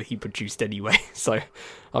didn't know he produced anyway. So,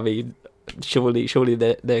 I mean, surely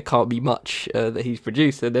there can't be much that he's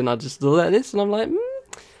produced. And then I just looked at this, and I'm like,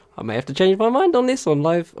 I may have to change my mind on this on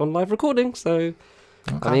live recording. So,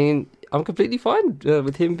 I mean, I'm completely fine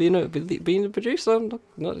with him being a producer.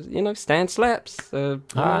 Not, Stan slaps.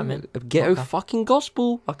 Ghetto fucking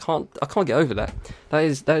Gospel. I can't get over that. That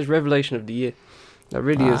is revelation of the year. That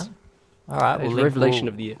really is. All right, revelation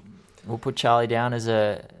of the year. We'll put Charlie down as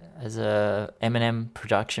a Eminem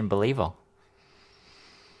production believer.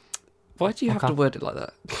 Why do you have to word it like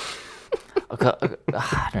that?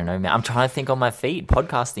 I don't know, man. I'm trying to think on my feet.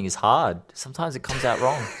 Podcasting is hard. Sometimes it comes out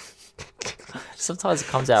wrong. Sometimes it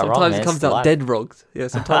comes out wrong. Sometimes it comes out dead wrong. Yeah,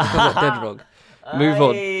 sometimes it comes out dead wrong. Move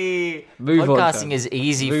on. Podcasting is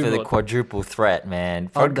easy for the quadruple threat, man.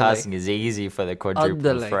 Podcasting is easy for the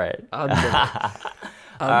quadruple threat.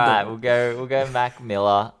 All right, we'll go Mac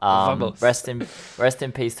Miller. Rest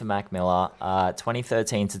in peace to Mac Miller.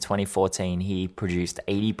 2013 to 2014, he produced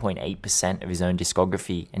 80.8% of his own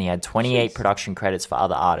discography, and he had 28 production credits for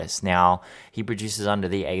other artists. Now he produces under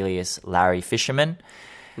the alias Larry Fisherman,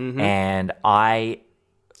 and I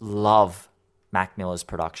love Mac Miller's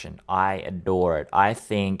production. I adore it. I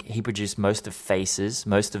think he produced most of Faces,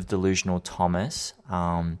 most of Delusional Thomas,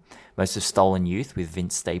 most of Stolen Youth with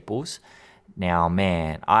Vince Staples. Now,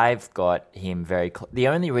 man, I've got him the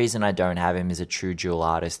only reason I don't have him as a true dual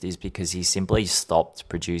artist is because he simply stopped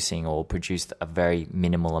producing or produced a very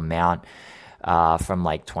minimal amount from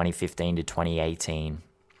like 2015 to 2018.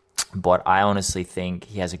 But I honestly think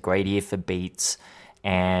he has a great ear for beats,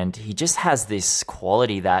 and he just has this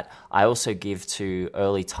quality that I also give to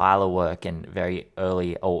early Tyler work and very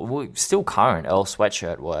early, or still current Earl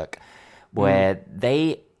Sweatshirt work, where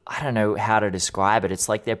I don't know how to describe it. It's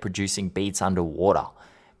like they're producing beats underwater,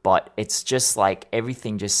 but it's just like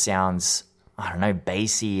everything just sounds, I don't know,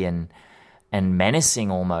 bassy and menacing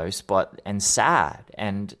almost, and sad.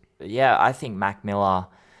 And yeah, I think Mac Miller,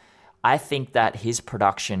 I think that his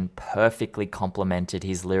production perfectly complemented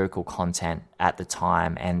his lyrical content at the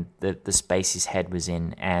time and the space his head was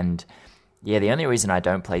in. And yeah, the only reason I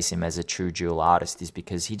don't place him as a true dual artist is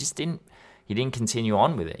because he didn't continue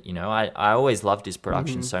on with it. You know, I always loved his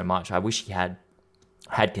production so much. I wish he had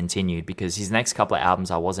continued, because his next couple of albums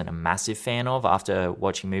I wasn't a massive fan of after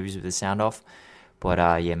watching movies with the sound off.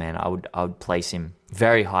 But yeah, man, I would place him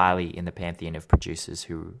very highly in the pantheon of producers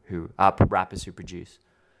who are rappers who produce.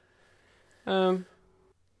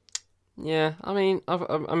 Yeah, I mean,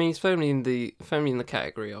 he's firmly in the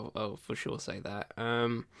category. I'll for sure say that.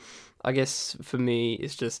 I guess for me,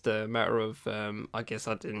 it's just a matter of I guess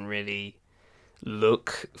I didn't really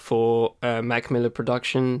look for Mac Miller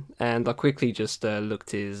production, and I quickly just looked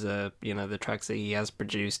his the tracks that he has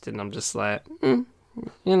produced, and I'm just like,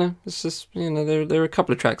 it's just there are a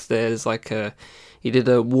couple of tracks there. There's like he did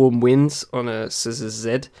a Warm Winds on a Scissors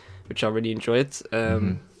Z, which I really enjoyed.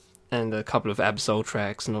 And a couple of Ab-Soul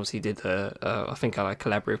tracks, and obviously did I think a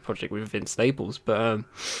collaborative project with Vince Staples. But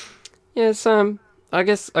I guess I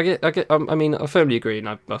mean, I firmly agree, and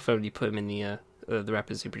I firmly put him in the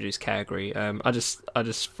rappers who produce category. I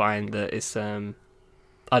just find that it's I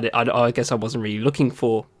guess I wasn't really looking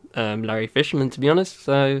for Larry Fisherman, to be honest.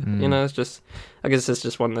 So it's just, I guess it's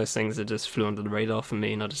just one of those things that just flew under the radar for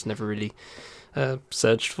me, and I just never really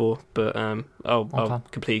searched for. But I'll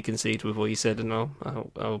completely concede with what you said, and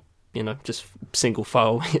I'll just single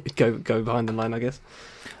file go behind the line, I guess.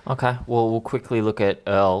 Okay, well, we'll quickly look at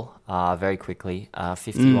Earl, very quickly.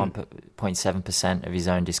 51.7% of his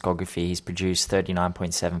own discography. He's produced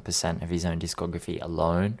 39.7% of his own discography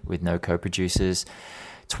alone, with no co-producers.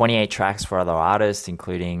 28 tracks for other artists,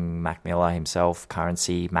 including Mac Miller himself,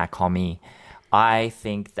 Currency, Mac Homie. I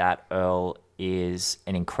think that Earl is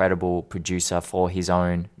an incredible producer for his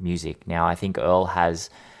own music. Now, I think Earl has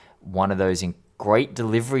one of those great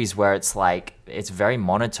deliveries where it's like, it's very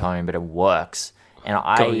monotone, but it works.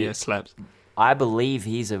 And slaps. I believe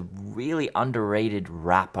he's a really underrated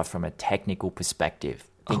rapper from a technical perspective.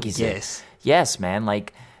 Yes, man.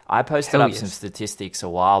 Like, I posted some statistics a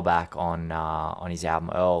while back on his album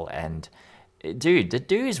Earl, and dude, the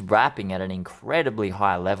dude is rapping at an incredibly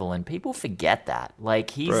high level, and people forget that.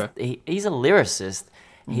 Like, he's a lyricist.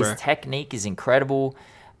 His technique is incredible.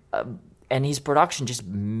 And his production just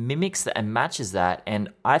mimics that and matches that.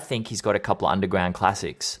 And I think he's got a couple of underground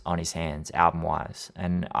classics on his hands, album-wise.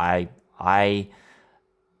 And I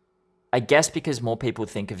guess because more people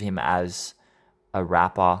think of him as a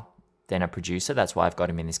rapper than a producer, that's why I've got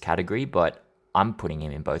him in this category. But I'm putting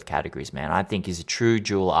him in both categories, man. I think he's a true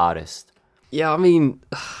dual artist. Yeah, I mean,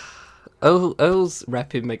 Earl's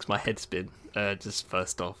rapping makes my head spin, just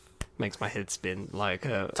first off. Makes my head spin. Like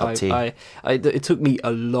it took me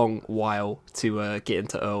a long while to get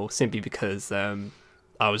into Earl, simply because I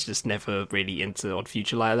was just never really into Odd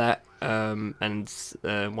Future like that. Once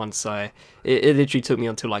it literally took me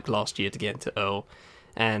until like last year to get into Earl,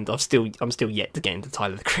 and I'm still yet to get into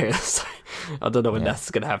Tyler the Creator. So I don't know when that's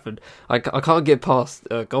gonna happen. I can't get past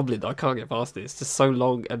Goblin. I can't get past it. It's just so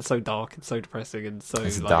long and so dark and so depressing and so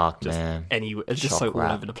it's dark, just man. Anyway, it's just so rap.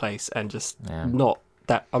 all over the place, and just I'm not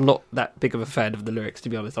that big of a fan of the lyrics, to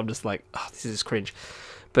be honest. I'm just like, this is cringe.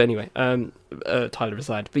 But anyway, Tyler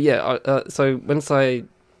aside. But yeah, so once I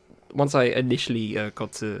initially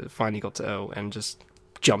finally got to Earl and just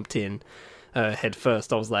jumped in head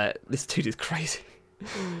first, I was like, this dude is crazy.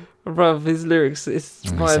 Bruv, his lyrics, his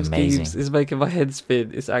vibes schemes is making my head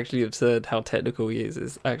spin. It's actually absurd how technical he is.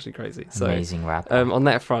 It's actually crazy. So, amazing rapper. On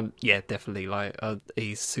that front, yeah, definitely. Like,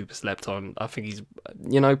 he's super slept on. I think he's,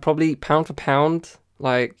 probably pound for pound.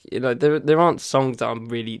 Like, there aren't songs that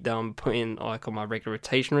I'm putting like on my regular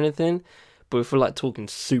rotation or anything. But if we're like talking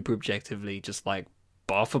super objectively, just like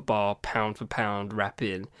bar for bar, pound for pound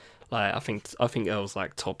rapping, like I think Earl's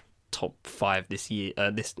like top 5 this year.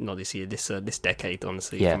 This decade,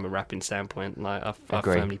 honestly, from a rapping standpoint. Like I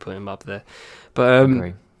firmly put him up there. But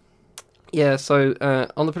agree. Yeah. So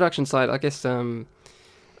on the production side, I guess it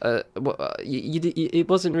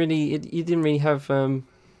wasn't really. You didn't really have.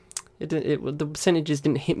 The percentages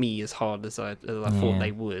didn't hit me as hard as I thought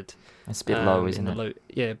they would. It's a bit low, isn't it?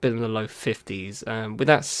 A bit in the low 50s. With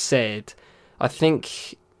that said, I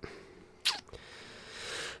think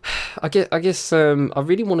I guess I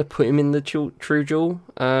really want to put him in the true dual,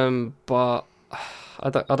 but I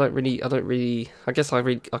guess I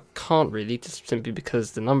can't really, just simply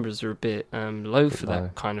because the numbers are a bit low for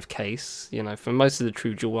that kind of case. For most of the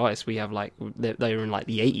true dual artists, we have like they're in like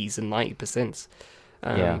the 80s and 90%.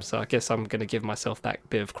 So I guess I'm going to give myself that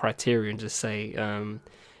bit of criteria and just say,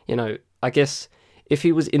 I guess if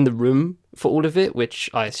he was in the room for all of it, which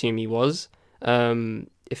I assume he was,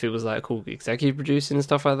 if it was like cool executive producing and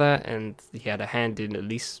stuff like that, and he had a hand in at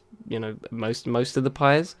least most of the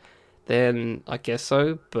pies, then I guess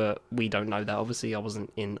so. But we don't know that. Obviously, I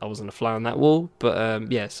wasn't a fly on that wall.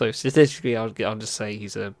 But yeah. So statistically, I'll just say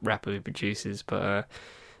he's a rapper who produces. But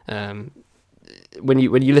when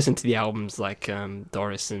you listen to the albums like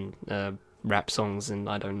Doris and rap songs and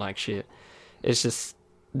I Don't Like Shit, it's just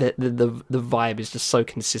the vibe is just so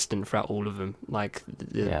consistent throughout all of them. Like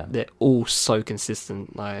they're all so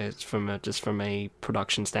consistent. Like from a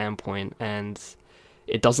production standpoint, and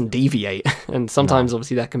it doesn't deviate. And sometimes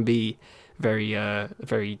obviously that can be very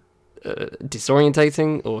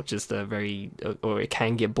disorientating, or just or it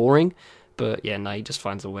can get boring. But yeah, no, he just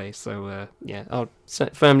finds a way. So yeah, I'll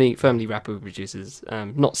firmly rapper who produces.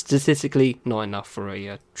 Not statistically, not enough for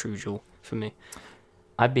a true jewel for me.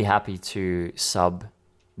 I'd be happy to sub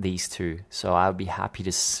these two. So I would be happy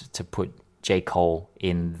to put J. Cole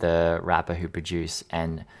in the rapper who produce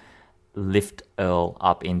and lift Earl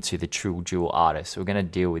up into the true jewel artist. We're going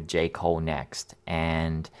to deal with J. Cole next.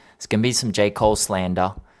 And it's going to be some J. Cole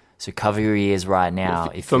slander. So cover your ears right now.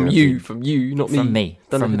 From you, not me.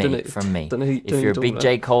 From me. If you're a big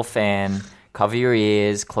J. Cole fan, cover your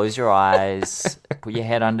ears, close your eyes, put your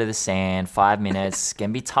head under the sand, 5 minutes. It's going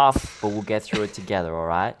to be tough, but we'll get through it together, all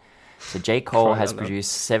right? So J. Cole has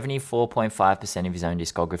produced 74.5% of his own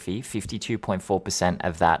discography, 52.4%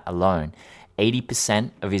 of that alone,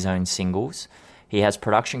 80% of his own singles. He has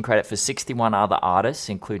production credit for 61 other artists,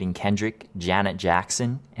 including Kendrick, Janet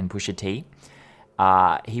Jackson, and Pusha T.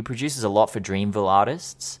 He produces a lot for Dreamville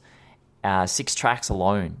artists, 6 tracks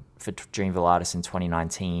alone for Dreamville artists in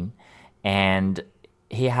 2019. And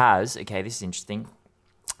he has, okay, this is interesting,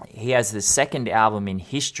 he has the second album in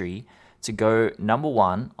history to go number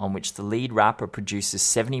 1 on which the lead rapper produces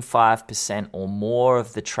 75% or more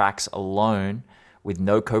of the tracks alone with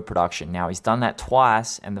no co-production. Now, he's done that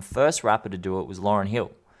twice, and the first rapper to do it was Lauryn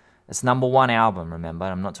Hill. It's number 1 album, remember?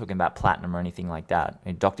 I'm not talking about platinum or anything like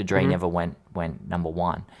that. Dr. Dre never went number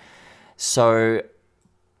 1. So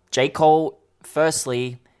J. Cole,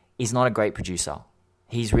 firstly, is not a great producer.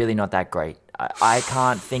 He's really not that great. I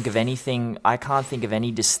can't think of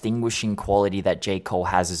any distinguishing quality that J. Cole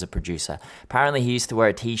has as a producer. Apparently, he used to wear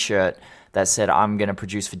a T-shirt that said, "I'm going to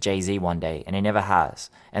produce for Jay-Z one day," and he never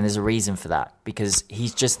has. And there's a reason for that, because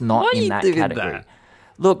he's just not in that category. That?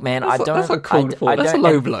 Look, man, that's that's a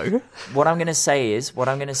low blow. What I'm going to say is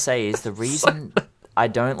the reason I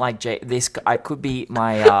don't like I could be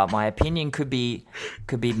my opinion could be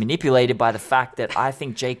manipulated by the fact that I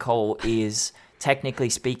think J. Cole is, technically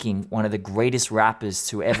speaking, one of the greatest rappers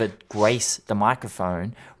to ever grace the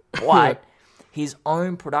microphone, but his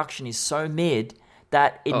own production is so mid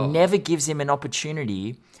that it never gives him an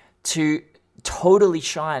opportunity to totally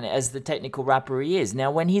shine as the technical rapper he is.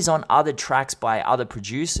 Now, when he's on other tracks by other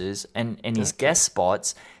producers and his guest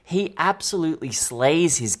spots, he absolutely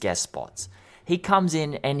slays his guest spots. He comes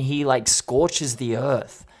in and he like scorches the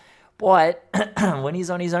earth. But when he's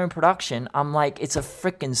on his own production, I'm like, it's a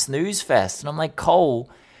freaking snooze fest. And I'm like, Cole,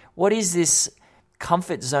 what is this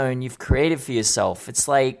comfort zone you've created for yourself? It's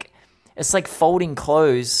like folding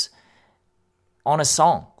clothes on a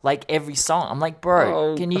song, like every song. I'm like,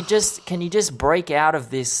 bro, can you just break out of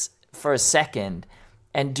this for a second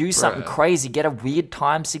and do something crazy? Get a weird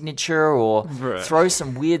time signature or throw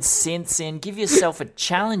some weird synths in. Give yourself a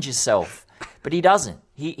challenge yourself. But he doesn't.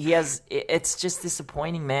 He has. It's just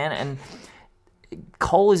disappointing, man. And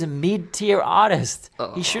Cole is a mid-tier artist.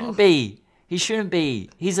 He shouldn't be.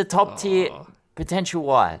 He's a top tier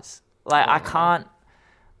potential-wise. Like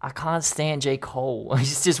I can't stand J. Cole.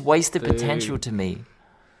 He's just wasted potential to me.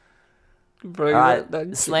 Bro,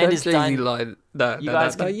 slander's done. No,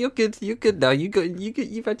 you're good now.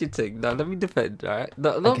 You've had your thing. Now let me defend, alright?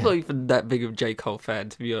 No, I'm not even that big of a J. Cole fan,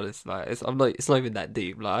 to be honest. Like, it's not even that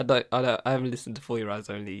deep. Like, I haven't listened to For Your Eyes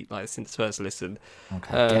Only like since first listen.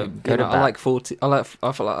 Okay, I like Forest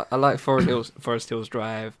Hills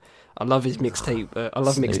Drive. I love his mixtape. I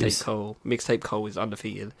love Mixtape Cole. Mixtape Cole is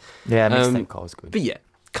undefeated. Yeah, Mixtape Cole is good. But yeah,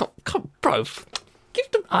 come, bro.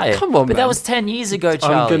 Come on, but man. that was 10 years ago,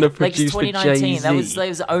 Charlie. I'm gonna produce like 2019. for That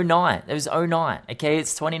was 09. That was 09. Okay,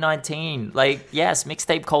 it's 2019. Like, yes,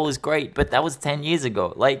 Mixtape Cole is great, but that was 10 years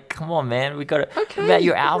ago. Like, come on, man. We got to about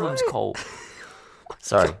your albums, Cole.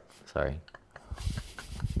 Sorry.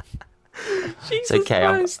 Jesus it's okay.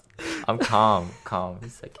 Christ. I'm calm.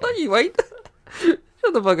 It's okay. No, you ain't.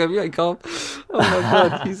 Shut the fuck up. You ain't calm. Oh my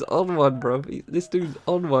god, he's on one, bro. This dude's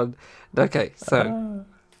on one. Okay, so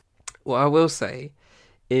what I will say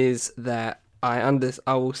is that I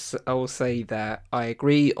will say that I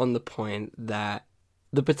agree on the point that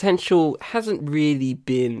the potential hasn't really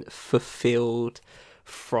been fulfilled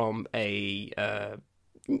from a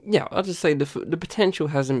I'll just say the potential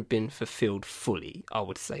hasn't been fulfilled fully. I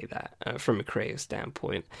would say that from a creative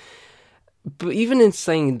standpoint. But even in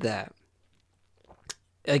saying that,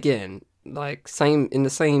 again, like in the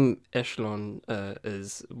same echelon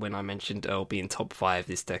as when I mentioned Earl being top 5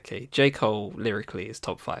 this decade, J. Cole lyrically is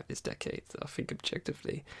top 5 this decade, I think,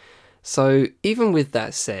 objectively. So even with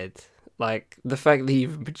that said, like, the fact that he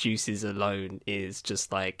even produces alone is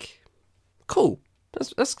just like cool.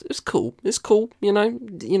 That's it's cool. It's cool. You know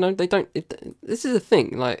they don't. This is a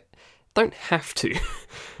thing. Like, don't have to.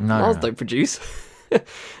 Miles don't produce. You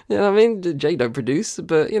know what I mean? Jay don't produce,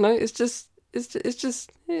 but it's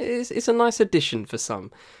a nice addition for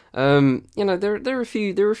some. There are a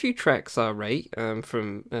few tracks I rate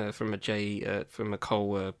from a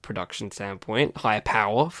Cole production standpoint. Higher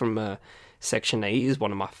Power from Section 8 is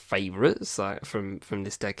one of my favourites from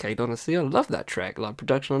this decade. Honestly, I love that track. Like,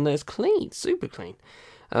 production on there is clean, super clean.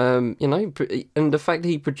 And the fact that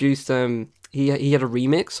he produced he had a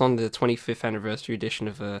remix on the 25th anniversary edition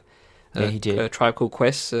of he did. Tribe Called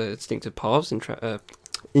Quest, Instinctive Paths, and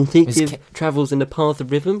Instinctive Travels in the Path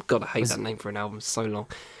of Rhythm. God, I hate that name for an album so long.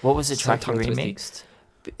 What was the track he remixed?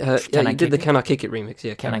 He did the Can I Kick It remix.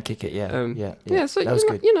 Yeah, Can I Kick It? Yeah. So that was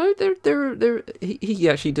good. He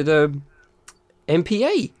actually did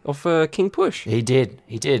MPA off King Push. He did.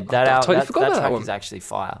 That track is actually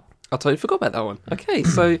fire. I totally forgot about that one. Okay,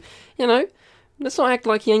 so let's not act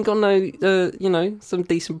like he ain't got no, some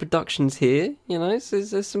decent productions here. So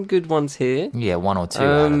there's some good ones here. Yeah, one or two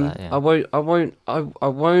out of that. Yeah.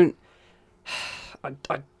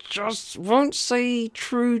 I just won't say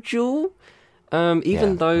True Jewel.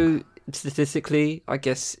 Even though statistically, I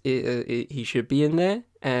guess he should be in there,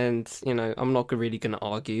 and I'm not really going to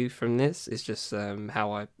argue from this. It's just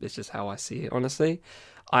how I see it. Honestly,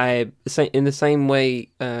 in the same way,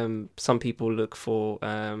 some people look for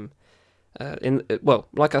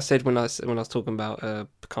like I said when I was talking about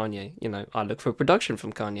Kanye, I look for production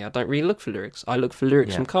from Kanye. I don't really look for lyrics. I look for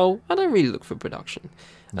lyrics from Cole. I don't really look for production.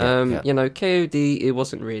 KOD, it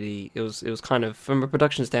wasn't really. It was kind of, from a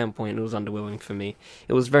production standpoint, it was underwhelming for me.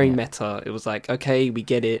 It was very meta. It was like, okay, we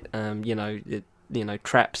get it.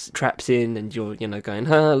 Traps in, and you're going,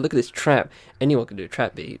 look at this trap. Anyone can do a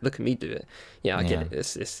trap beat. Look at me do it. Yeah, I get it.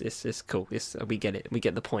 It's cool. We get it. We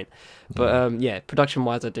get the point. But production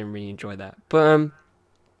wise, I didn't really enjoy that. But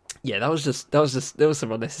there was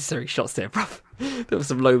some unnecessary shots there, bro. There was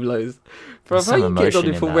some low blows. Bro, how you getting on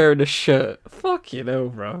him for wearing a shirt? Fuck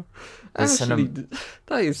bro. Actually,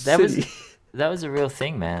 that is silly. That was a real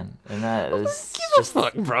thing, man. And that is give a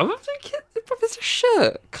fuck, bro. It's a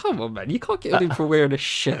shirt. Come on, man. You can't get on him for wearing a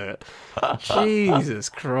shirt. Jesus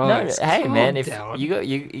Christ. No, hey, man. If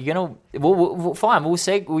you're gonna, well, fine.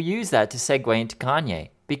 We'll use that to segue into Kanye,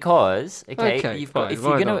 because if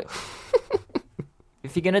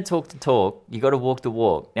you're gonna talk the talk, you got to walk the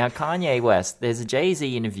walk. Now, Kanye West. There's a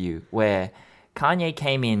Jay-Z interview where Kanye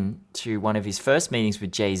came in to one of his first meetings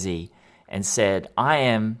with Jay-Z and said, "I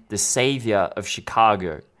am the savior of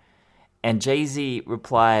Chicago," and Jay-Z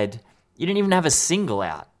replied, "You didn't even have a single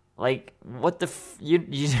out. Like, what the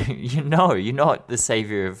you're not the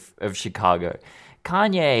savior of Chicago."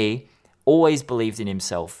 Kanye always believed in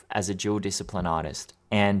himself as a dual discipline artist,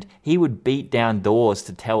 and he would beat down doors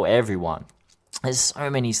to tell everyone. There's so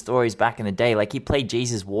many stories back in the day. Like, he played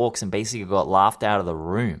Jesus Walks and basically got laughed out of the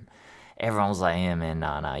room. Everyone was like, "Yeah, man,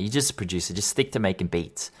 nah, you're just a producer. Just stick to making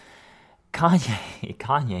beats."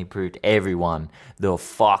 Kanye proved everyone the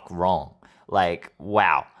fuck wrong. Like,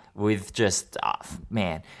 wow. With just,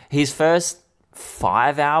 his first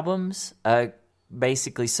 5 albums are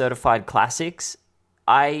basically certified classics.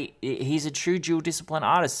 He's a true dual discipline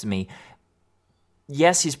artist to me.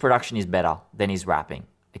 Yes, his production is better than his rapping,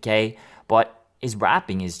 okay? But his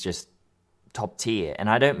rapping is just top tier. And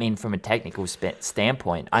I don't mean from a technical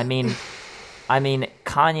standpoint. I mean,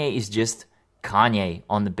 Kanye is just Kanye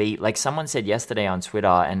on the beat. Like someone said yesterday on Twitter,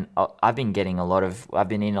 and I've been in a lot of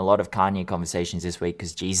Kanye conversations this week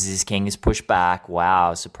because Jesus is King is pushed back.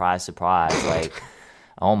 Wow, surprise, surprise. Like,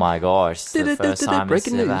 oh my gosh, it's the first time this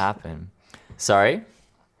has ever happened. Sorry?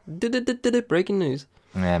 Breaking news.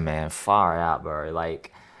 Yeah, man, far out, bro.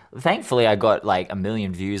 Like, thankfully I got like 1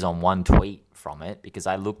 million views on one tweet from it because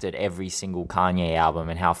I looked at every single Kanye album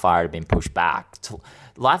and how far it had been pushed back.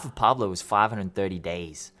 Life of Pablo was 530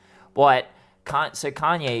 days. But so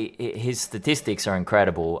Kanye, his statistics are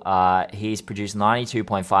incredible. He's produced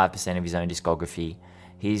 92.5% of his own discography.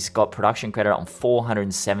 He's got production credit on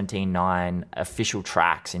 479 official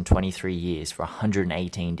tracks in 23 years for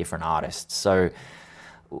 118 different artists. So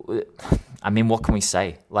I mean, what can we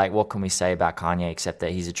say? Like, what can we say about Kanye except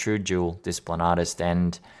that he's a true dual discipline artist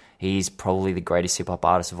and he's probably the greatest hip hop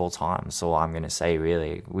artist of all time. That's all I'm going to say,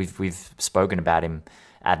 really. We've spoken about him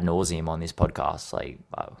ad nauseum on this podcast. Like,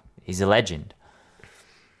 he's a legend.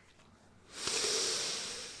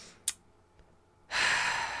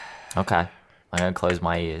 Okay, I'm going to close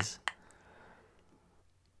my ears.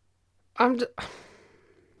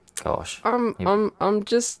 Gosh. I'm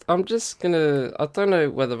just gonna. I don't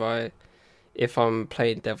know whether if I'm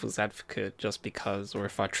playing devil's advocate just because, or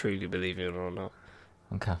if I truly believe it or not.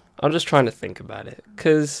 Okay. I'm just trying to think about it,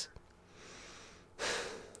 because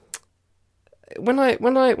when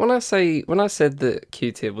I said that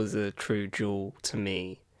Q-Tip was a true jewel to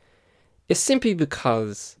me, it's simply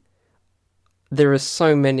because there are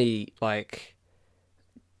so many like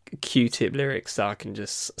Q-Tip lyrics that I can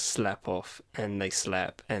just slap off, and they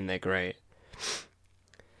slap, and they're great.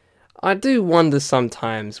 I do wonder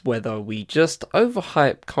sometimes whether we just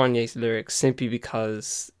overhype Kanye's lyrics simply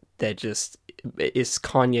because it's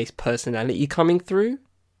Kanye's personality coming through,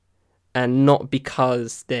 and not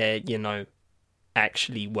because they're,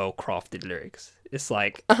 actually well-crafted lyrics. It's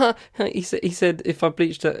like, he said, if I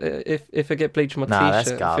get bleach on my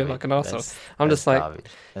t-shirt, I feel like an arsehole. I'm just like, garbage.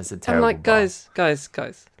 That's a terrible. I'm like, guys, let's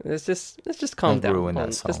just calm down.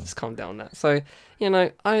 Let's just calm down on that. So,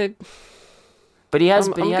 But he has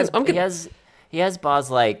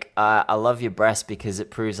bars like, I love your breast because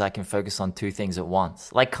it proves I can focus on two things at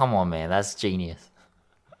once. Like, come on, man, that's genius.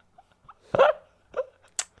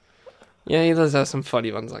 Yeah, he does have some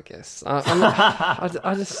funny ones, I guess.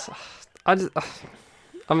 I'll just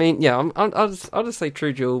say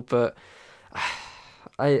true jewel, but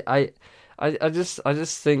I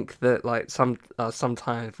just think that like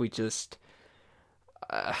sometimes we just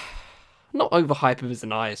not overhype him as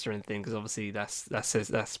an artist or anything, because obviously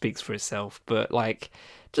that speaks for itself. But like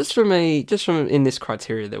just from in this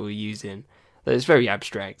criteria that we're using, that it's very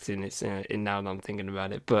abstract and it's in now that I'm thinking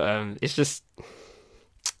about it. But it's just.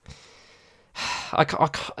 When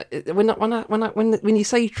you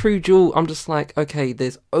say true jewel, I'm just like, okay,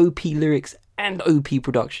 there's OP lyrics and OP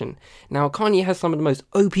production. Now Kanye has some of the most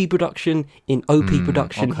OP production in OP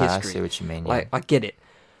production history. I see what you mean. Yeah. Like, I get it,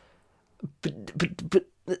 but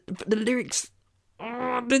the lyrics,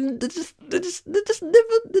 they're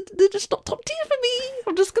just not top tier for me.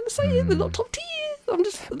 I'm just gonna say it. They're not top tier. I'm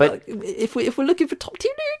just, but like, if we're looking for top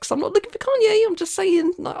tier lyrics, I'm not looking for Kanye. I'm just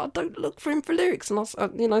saying, like, I don't look for him for lyrics. And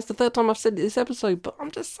it's the third time I've said this episode, but I'm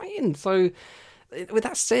just saying. So, with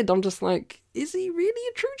that said, I'm just like, is he really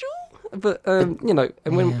a true jewel? But and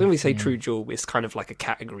when we say true jewel, it's kind of like a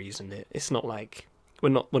category, isn't it? It's not like we're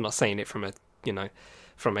not saying it from a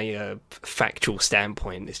factual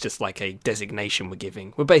standpoint. It's just like a designation we're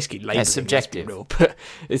giving. We're basically labeling. It's subjective. Real, but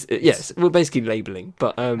we're basically labeling.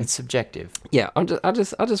 But it's subjective. Yeah, I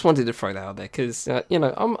just wanted to throw that out there because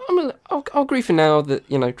I'll agree for now that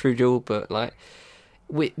true jewel, but like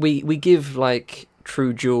we give like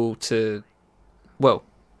true jewel to, well,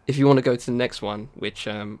 if you want to go to the next one, which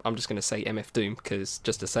I'm just going to say MF Doom, because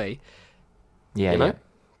just to say,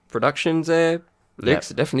 production's there,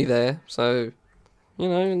 lyrics are definitely there, so.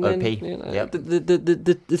 And then OP.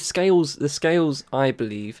 The scales, I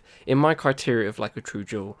believe, in my criteria of like a true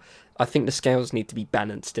jewel, I think the scales need to be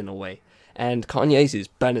balanced in a way. And Kanye's is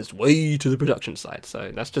balanced way to the production side,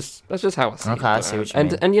 so that's just how I see it. Okay, I see what you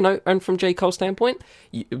mean. And from J. Cole's standpoint,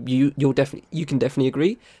 you can definitely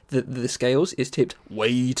agree that the scales is tipped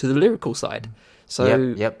way to the lyrical side.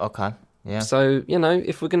 So okay, yeah. So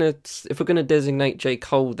if we're gonna designate J.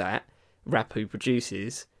 Cole that rap who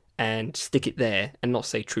produces, and stick it there and not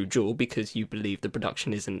say true jewel because you believe the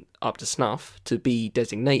production isn't up to snuff to be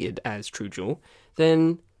designated as true jewel,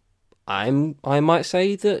 then I might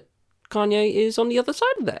say that Kanye is on the other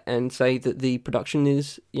side of that and say that the production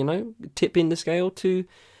is, tipping the scale to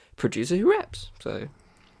producer who raps. So,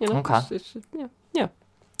 okay. Yeah.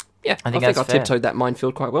 I think I tiptoed that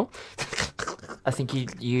minefield quite well. I think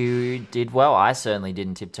you did well. I certainly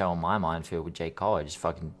didn't tiptoe on my minefield with J. Cole. I just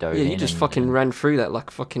fucking dove in. Yeah, you just fucking ran through that like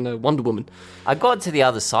fucking Wonder Woman. I got to the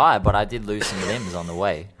other side, but I did lose some limbs on the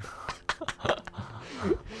way.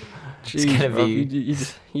 Jeez, it's gonna be...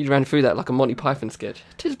 you ran through that like a Monty Python sketch.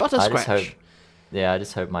 'Tis but a scratch. I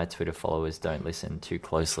just hope my Twitter followers don't listen too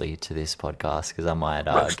closely to this podcast because I might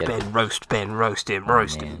roast him.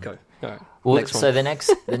 Go. All right. Well, so the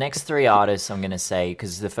next three artists I'm going to say,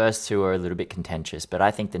 because the first two are a little bit contentious, but I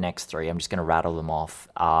think the next three, I'm just going to rattle them off,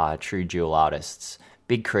 are true jewel artists.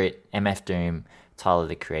 Big Crit, MF Doom, Tyler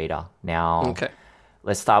the Creator. Now,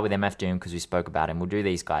 let's start with MF Doom because we spoke about him. We'll do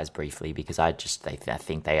these guys briefly because I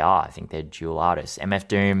think they are. I think they're jewel artists. MF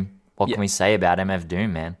Doom, what can we say about MF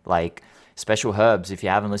Doom, man? Like, Special Herbs, if you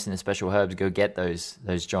haven't listened to Special Herbs, go get those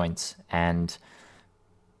joints. And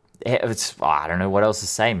I don't know what else to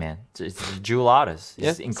say, man. It's a dual artist.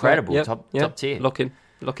 It's incredible. Top tier. Lock it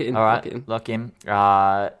in. All right, lock in.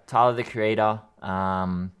 Tyler, the Creator,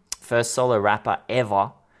 first solo rapper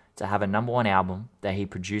ever to have a #1 album that he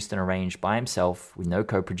produced and arranged by himself with no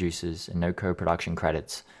co-producers and no co-production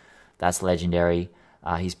credits. That's legendary.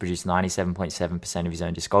 He's produced 97.7% of his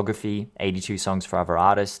own discography, 82 songs for other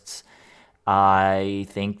artists. I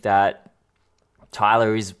think that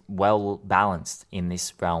Tyler is well balanced in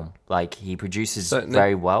this realm. Like, he produces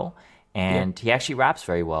very well, and he actually raps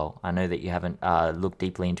very well. I know that you haven't looked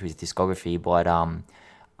deeply into his discography, but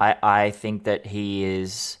I think that he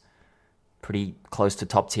is pretty close to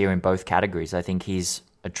top tier in both categories. I think he's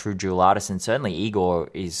a true dual artist, and certainly Igor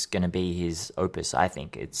is going to be his opus. I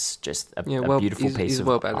think it's just a beautiful piece of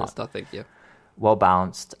well balanced art. I think, well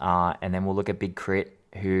balanced. And then we'll look at Big Crit,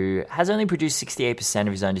 who has only produced 68%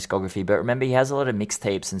 of his own discography, but remember, he has a lot of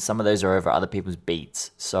mixtapes, and some of those are over other people's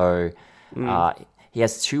beats. So he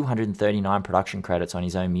has 239 production credits on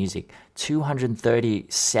his own music.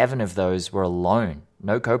 237 of those were alone,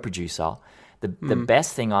 no co-producer. The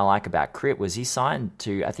best thing I like about Crit was he was signed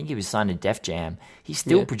to Def Jam. He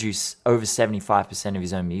still produced over 75% of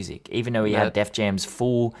his own music, even though he had Def Jam's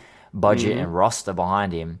full budget and roster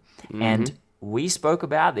behind him. And we spoke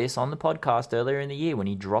about this on the podcast earlier in the year when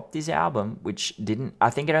he dropped his album, which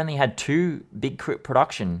I think it only had 2 Big Crit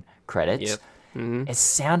production credits. It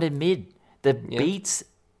sounded mid. The beats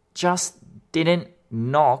just didn't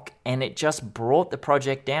knock, and it just brought the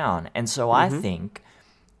project down. And so I think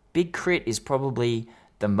Big Crit is probably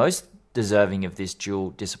the most deserving of this dual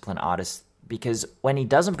discipline artist, because when he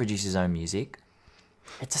doesn't produce his own music,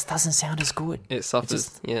 it just doesn't sound as good. It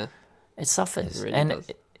suffers. It suffers. It really and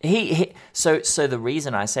does. So the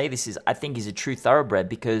reason I say this is I think he's a true thoroughbred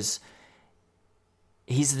because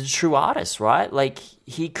he's the true artist, right? Like,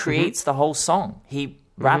 he creates the whole song. He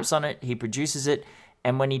raps on it, he produces it,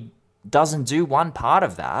 and when he doesn't do one part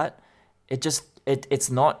of that, it's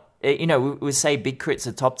not. We would say Big Crit's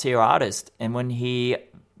a top tier artist, and when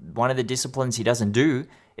one of the disciplines he doesn't do,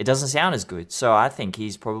 it doesn't sound as good. So I think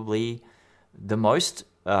he's probably the most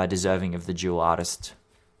deserving of the dual artist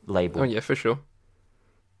label. Oh yeah, for sure.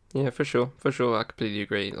 Yeah, for sure. I completely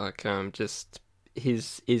agree. Like, just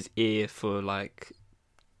his ear for like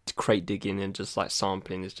crate digging and just like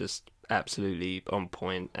sampling is just absolutely on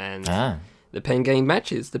point, and the pen game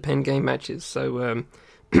matches. So.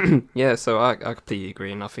 So I completely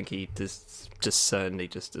agree, and I think he certainly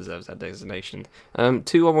deserves that designation.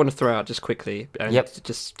 2 I want to throw out just quickly, and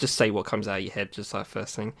just say what comes out of your head, just like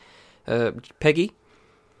first thing. Peggy?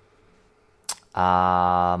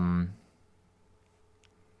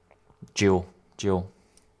 Jewel.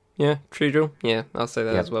 Yeah, true Jewel. Yeah, I'll say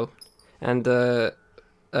that as well. And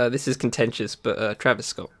this is contentious, but Travis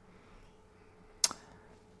Scott.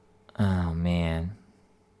 Oh man.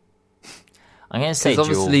 I'm gonna say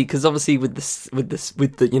Jewel. Because obviously with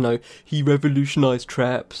the he revolutionized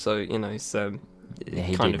trap, so it's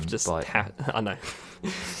he kind of just I know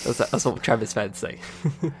that's what Travis fans say.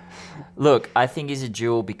 Look, I think he's a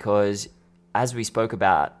Jewel because, as we spoke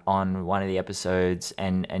about on one of the episodes,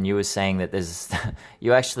 and you were saying that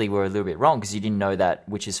you actually were a little bit wrong because you didn't know that,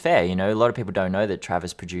 which is fair. A lot of people don't know that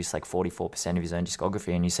Travis produced like 44% of his own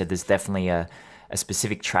discography, and you said there's definitely a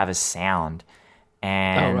specific Travis sound.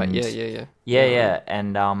 And, yeah.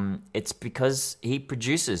 And it's because he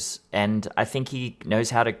produces, and I think he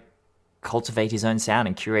knows how to cultivate his own sound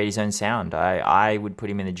and curate his own sound. I would put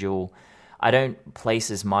him in the Jewel. I don't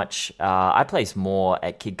place as much. I place more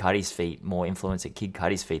at Kid Cudi's feet, more influence at Kid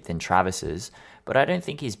Cudi's feet than Travis's. But I don't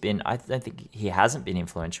think he's been. I don't think he hasn't been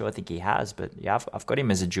influential. I think he has. But yeah, I've got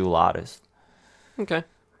him as a Jewel artist. Okay.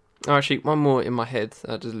 Actually, one more in my head.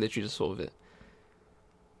 Just literally just thought of it.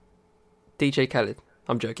 DJ Khaled.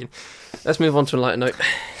 I'm joking. Let's move on to a lighter note.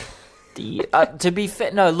 To be fair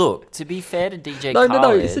to DJ Khaled... No,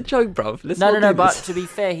 it's a joke, bruv. But to be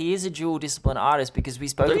fair, he is a dual discipline artist because we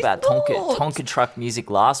spoke about Tonka Truck music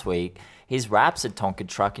last week. His rap's a Tonka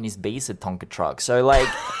Truck and his beats a Tonka Truck. So, like,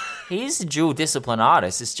 he is a dual discipline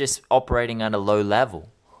artist. It's just operating at a low level.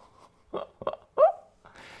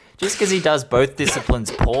 Just because he does both disciplines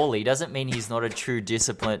poorly doesn't mean he's not a true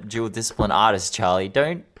dual discipline artist, Charlie.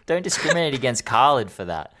 Don't discriminate against Khaled for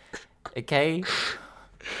that, okay?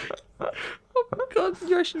 Oh my god,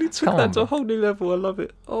 you actually took that to a whole new level. I love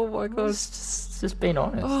it. Oh my god. Just being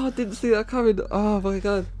honest. Oh, I didn't see that coming. Oh my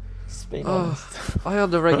god. Just being honest. I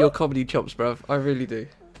underrate your comedy chops, bruv. I really do.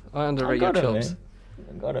 I underrate your chops.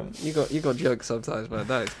 I got him. You got jokes sometimes, man.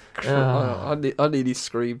 That is I nearly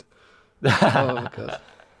screamed. Oh my god.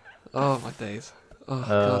 Oh my days. Oh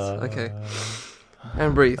god. Okay.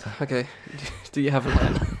 And breathe. Okay. Do you have a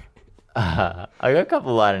line? I got a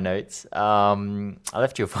couple of liner notes. I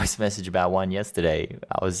left you a voice message about one yesterday.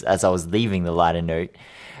 As I was leaving the liner note.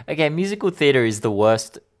 Okay, musical theatre is the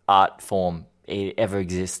worst art form that's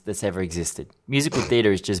ever existed. Musical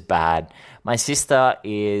theatre is just bad. My sister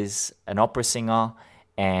is an opera singer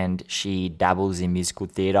and she dabbles in musical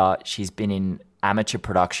theatre. She's been in amateur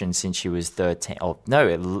production since she was 13. Oh,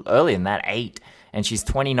 no, earlier than that, 8. And she's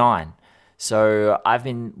 29. So I've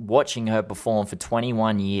been watching her perform for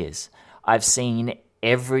 21 years. I've seen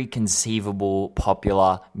every conceivable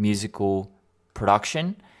popular musical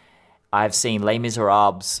production. I've seen Les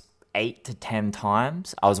Miserables 8 to 10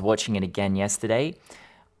 times. I was watching it again yesterday.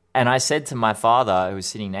 And I said to my father, who was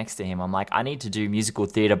sitting next to him, I'm like, I need to do musical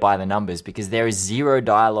theatre by the numbers because there is zero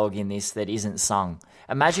dialogue in this that isn't sung.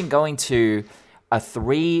 Imagine going to a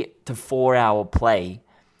 3 to 4 hour play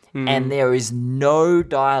and there is no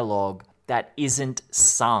dialogue that isn't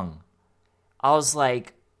sung. I was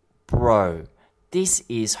like, bro, this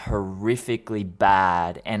is horrifically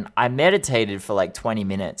bad. And I meditated for like 20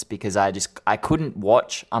 minutes because I couldn't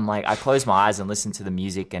watch. I'm like, I closed my eyes and listened to the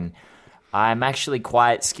music, and I'm actually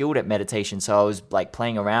quite skilled at meditation. So I was like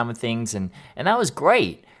playing around with things and that was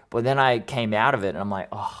great. But then I came out of it and I'm like,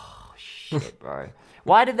 oh shit, bro.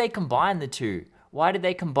 Why did they combine the two? Why did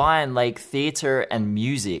they combine like theater and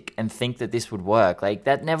music and think that this would work? Like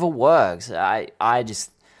that never works. But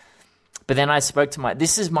then I spoke to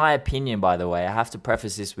this is my opinion, by the way. I have to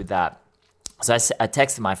preface this with that. So I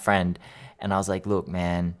texted my friend and I was like, look,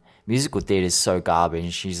 man, musical theater is so garbage.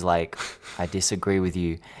 And she's like, I disagree with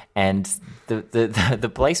you. And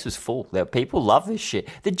the place was full. People love this shit.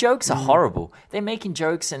 The jokes are horrible. They're making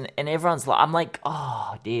jokes and everyone's like, I'm like,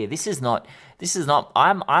 oh dear, this is not,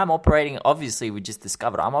 I'm operating, obviously we just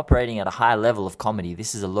discovered, I'm operating at a high level of comedy.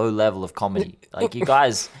 This is a low level of comedy. Like you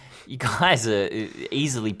guys are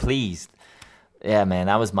easily pleased. Yeah, man,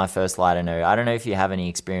 that was my first liner note. I don't know if you have any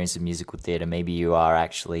experience with musical theatre. Maybe you are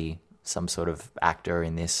actually some sort of actor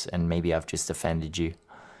in this and maybe I've just offended you.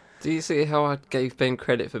 Do you see how I gave Ben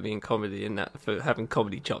credit for being comedy and that for having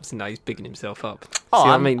comedy chops, and now he's bigging himself up? Oh, see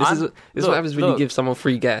what I mean? This is what happens when you give someone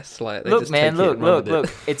free gas. Like, they look, just man, take look.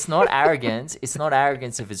 It's not arrogance. It's not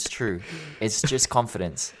arrogance if it's true. It's just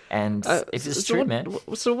confidence. And if it's true, man.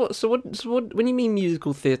 So what? When you mean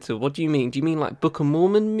musical theatre, what do you mean? Do you mean like Book of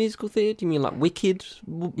Mormon musical theatre? Do you mean like Wicked?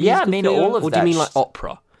 Yeah, I mean all of that. Or do you mean like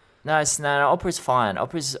opera? No, opera's fine.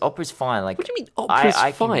 Opera's fine. Like, what do you mean opera's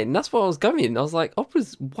fine? That's what I was going. I was like,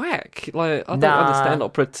 opera's whack. Like, I don't understand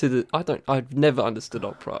opera I've never understood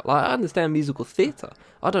opera. Like, I understand musical theatre.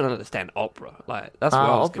 I don't understand opera. Like, that's where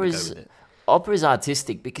I was going to go with it. Opera's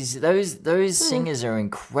artistic because those singers are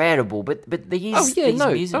incredible, but these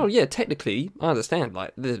technically I understand.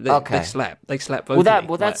 Like they slap vocally.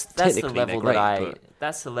 That's the level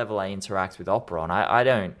that's the level I interact with opera on. I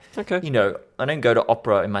don't I don't go to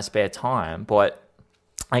opera in my spare time, but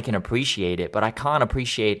I can appreciate it. But I can't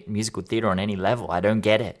appreciate musical theatre on any level. I don't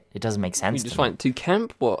get it. It doesn't make sense. You just find it too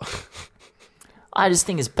camp? What? I just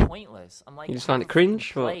think it's pointless. I'm like, you just find it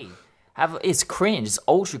cringe? It's cringe. It's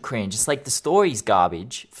ultra cringe. It's like the story's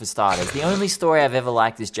garbage, for starters. The only story I've ever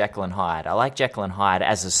liked is Jekyll and Hyde. I like Jekyll and Hyde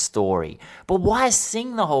as a story. But why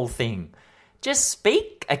sing the whole thing? Just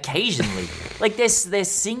speak occasionally. Like they're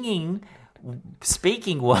singing,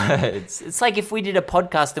 speaking words. It's like if we did a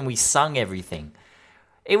podcast and we sung everything.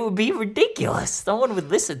 It would be ridiculous. No one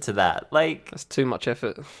would listen to that. Like, that's too much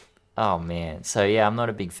effort. Oh man, so yeah, I'm not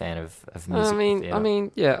a big fan of musical theatre.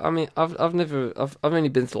 I've only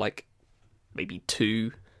been to like maybe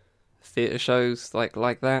 2 theatre shows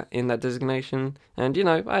like that in that designation, and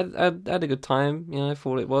I had a good time,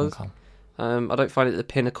 for what it was. Okay. I don't find it the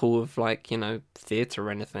pinnacle of like theatre or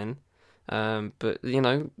anything, but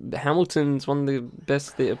Hamilton's one of the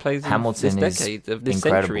best theatre plays of this decade, of this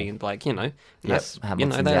century, and like that's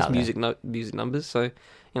that has music numbers, so.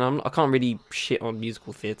 I can't really shit on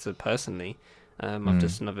musical theatre personally. I've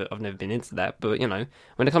never been into that. But when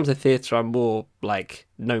it comes to theatre, I'm more like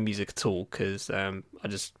no music at all because I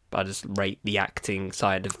just rate the acting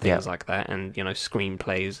side of things like that, and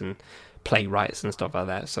screenplays and playwrights and stuff like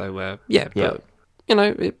that. So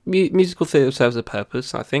musical theatre serves a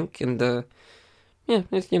purpose, I think, and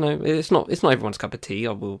it's not everyone's cup of tea.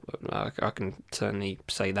 I can certainly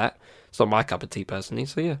say that it's not my cup of tea personally.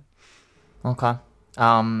 So yeah. Okay.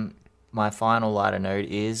 My final lighter note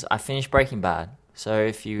is I finished Breaking Bad. So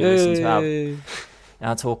if you listen to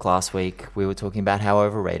our talk last week, we were talking about how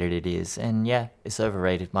overrated it is. And yeah, it's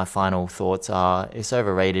overrated. My final thoughts are it's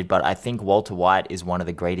overrated, but I think Walter White is one of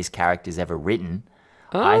the greatest characters ever written.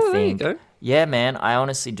 I think, there you go. yeah, man, I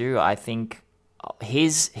honestly do. I think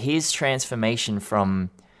his transformation from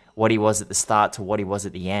what he was at the start to what he was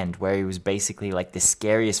at the end, where he was basically like the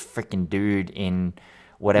scariest freaking dude in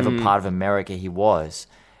whatever part of America he was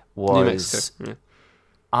New Mexico. Yeah.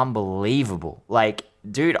 unbelievable. Like,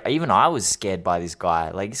 dude, even I was scared by this guy.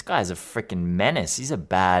 Like, this guy's a freaking menace. He's a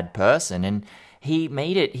bad person, and he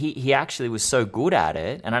made it. He actually was so good at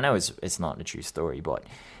it, and I know it's not a true story, but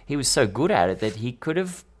he was so good at it that he could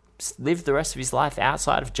have lived the rest of his life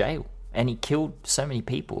outside of jail, and he killed so many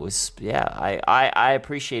people. It was, yeah, I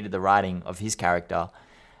appreciated the writing of his character.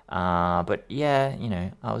 But yeah, you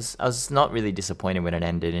know, I was not really disappointed when it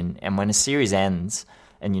ended, and when a series ends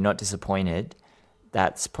and you're not disappointed,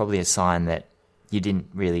 that's probably a sign that you didn't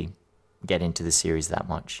really get into the series that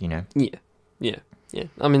much, you know? Yeah.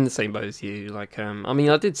 I'm in the same boat as you. Like, I mean,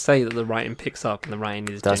 I did say that the writing picks up, and the writing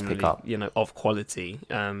is generally, you know, of quality.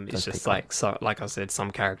 It's just like, like I said,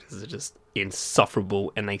 some characters are just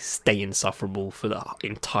insufferable, and they stay insufferable for the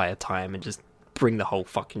entire time, and just bring the whole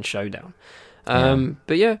fucking show down.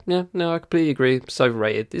 But yeah, no, I completely agree. It's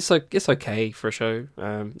overrated. It's okay for a show.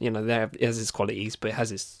 You know, it has its qualities, but it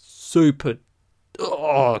has its super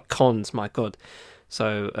cons. My God.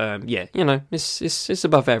 So yeah, you know, it's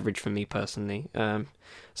above average for me personally.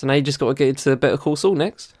 So now you just got to get into Better Call Saul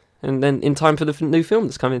next, and then in time for the new film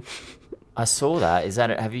that's coming. I saw that.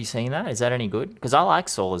 Have you seen that? Is that any good? Because I like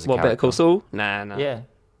Saul as a character. Better Call Saul? Nah. Yeah.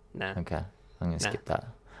 Nah. Okay, I'm gonna skip that.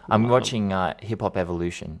 I'm watching Hip Hop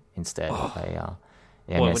Evolution instead. I'm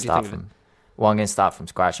gonna start from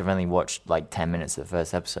scratch. I've only watched like 10 minutes of the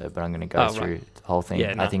first episode, but I'm gonna go through the whole thing.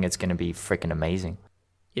 Yeah, I think it's gonna be freaking amazing.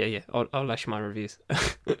 Yeah. I'll lash my reviews.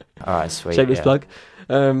 All right, sweet. Shameless plug.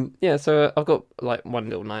 So I've got like one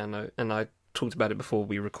little note, and I talked about it before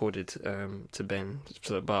we recorded to Ben,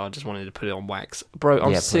 but I just wanted to put it on wax. Bro,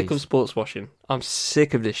 I'm sick of sports washing. I'm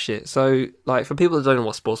sick of this shit. So, like, for people that don't know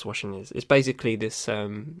what sports washing is, it's basically this,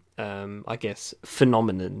 I guess,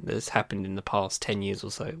 phenomenon that's happened in the past 10 years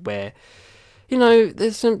or so, where, you know,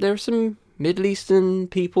 there are some Middle Eastern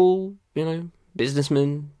people, you know,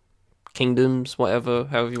 businessmen, kingdoms, whatever,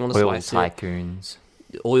 however you want to slice it.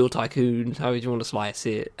 Oil tycoons, however you want to slice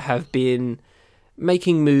it, have been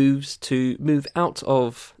making moves to move out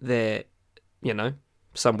of their, you know,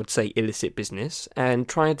 some would say illicit business, and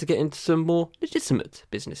trying to get into some more legitimate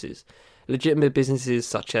businesses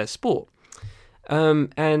such as sport.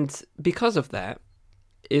 And because of that,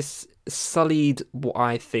 it's sullied what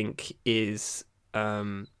I think is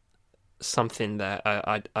something that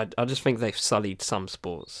I just think they've sullied some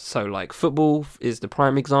sports. So, like, football is the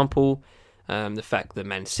prime example. The fact that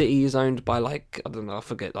Man City is owned by, like, I don't know, I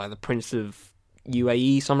forget, like the Prince of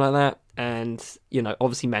UAE, something like that. And, you know,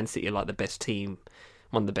 obviously Man City are like the best team,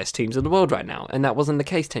 one of the best teams in the world right now. And that wasn't the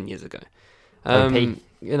case 10 years ago.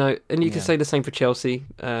 You know, and you can say the same for Chelsea,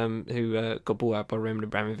 who got bought out by Roman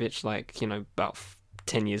Abramovich, like, you know, about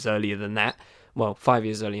 10 years earlier than that. Well, 5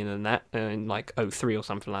 years earlier than that, in like 2003 or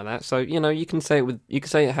something like that. So, you know, you can say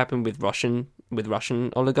it happened with Russian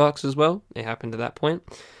oligarchs as well. It happened at that point.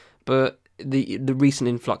 But the recent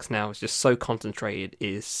influx now is just so concentrated, it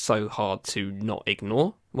is so hard to not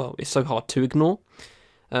ignore. Well, it's so hard to ignore.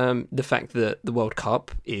 The fact that the World Cup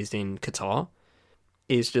is in Qatar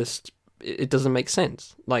is just, it doesn't make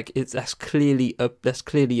sense. Like, that's clearly a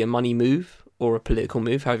money move or a political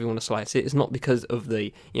move, however you want to slice it. It's not because of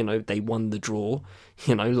the, you know, they won the draw,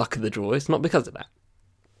 you know, luck of the draw. It's not because of that.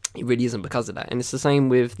 It really isn't because of that. And it's the same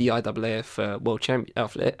with the IAAF World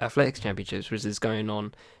Athletics Championships, which is going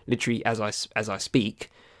on literally as I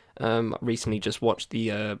speak. I recently just watched the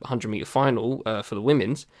 100-meter final for the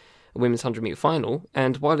women's 100-meter final,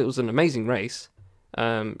 and while it was an amazing race,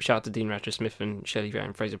 shout out to Dean Ratcher-Smith and Shelley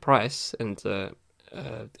Van Fraser-Price and Jose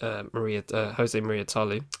Maria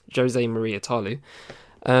Talu,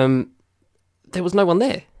 there was no one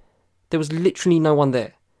there. There was literally no one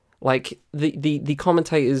there. Like, the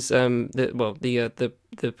commentators, the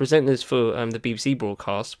presenters for the BBC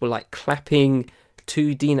broadcast were like clapping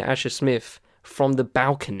to Dina Asher-Smith from the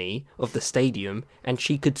balcony of the stadium, and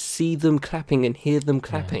she could see them clapping and hear them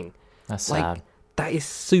clapping. Yeah, that's like, sad. That is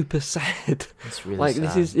super sad. It's really like,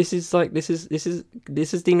 sad. This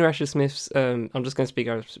is Dina Asher-Smith's. I'm just going to speak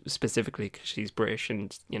out specifically because she's British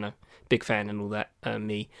and, you know, big fan and all that.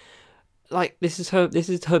 Me, like, this is her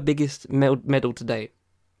biggest medal to date.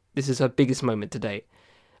 This is her biggest moment to date.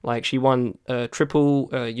 Like, she won triple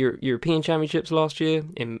European championships last year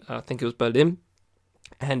in, I think it was Berlin.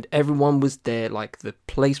 And everyone was there, like, the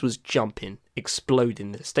place was jumping,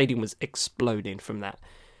 exploding. The stadium was exploding from that.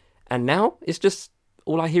 And now, it's just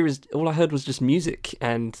all I heard was just music,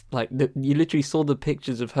 and like you literally saw the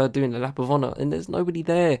pictures of her doing the lap of honor, and there's nobody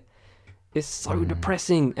there. It's so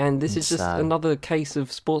depressing, and this is just sad. another case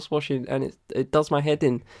of sports washing, and it does my head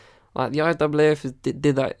in. Like the IAAF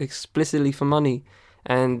did that explicitly for money,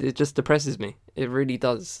 and it just depresses me. It really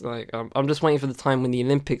does. Like I'm just waiting for the time when the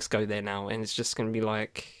Olympics go there now, and it's just going to be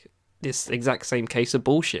like this exact same case of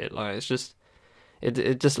bullshit. Like it's just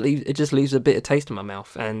it just leaves a bitter taste in my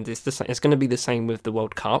mouth, and it's going to be the same with the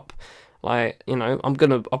World Cup. Like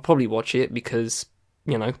I'll probably watch it because.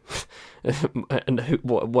 And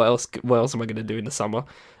what else am I going to do in the summer?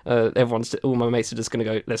 All my mates are just going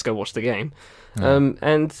to go, let's go watch the game. And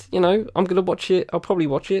I'm going to watch it. I'll probably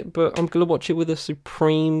watch it, but I'm going to watch it with a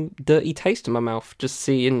supreme dirty taste in my mouth, just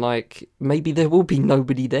seeing like maybe there will be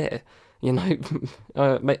nobody there.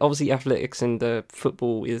 Obviously athletics and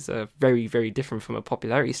football is very, very different from a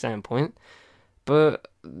popularity standpoint, but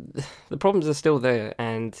the problems are still there,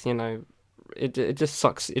 and it just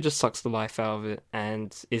sucks. It just sucks the life out of it,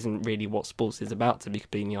 and isn't really what sports is about, to be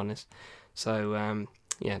completely honest. So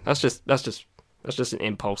that's just an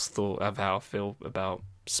impulse thought of how I feel about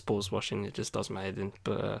sports washing. It just does my head in.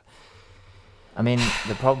 But I mean,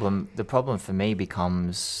 the problem for me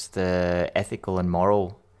becomes the ethical and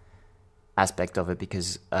moral aspect of it,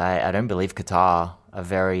 because I don't believe Qatar are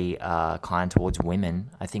very kind towards women.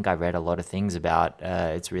 I think I read a lot of things about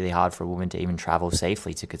it's really hard for a woman to even travel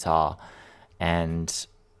safely to Qatar. And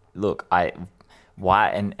look,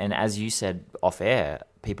 and as you said off air,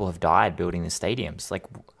 people have died building the stadiums. Like,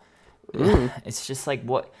 it's just like,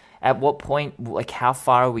 at what point, like, how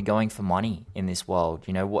far are we going for money in this world?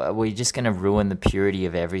 Are we just going to ruin the purity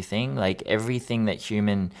of everything? Like, everything that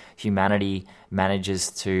humanity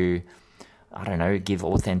manages to, I don't know, give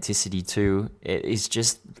authenticity to,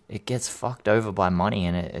 it gets fucked over by money,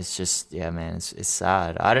 and it's just, yeah, man, it's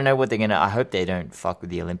sad. I don't know what I hope they don't fuck with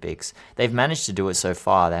the Olympics. They've managed to do it so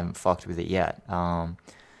far, they haven't fucked with it yet. I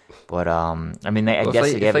mean,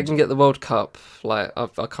 if they can get the World Cup, like,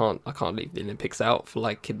 I can't leave the Olympics out for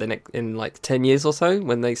like in like 10 years or so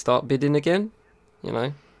when they start bidding again,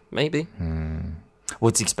 maybe. Well,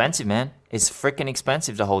 it's expensive, man. It's freaking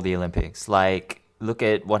expensive to hold the Olympics. Like, look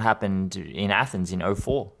at what happened in Athens in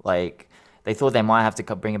 2004. Like, they thought they might have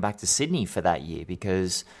to bring it back to Sydney for that year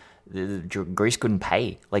because Greece couldn't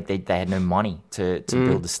pay. Like, they had no money to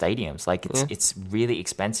build the stadiums. Like, it's really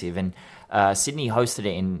expensive. And Sydney hosted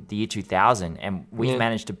it in the year 2000, and we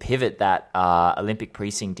managed to pivot that Olympic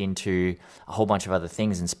precinct into a whole bunch of other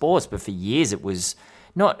things in sports. But for years, it was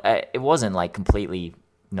not. It wasn't like completely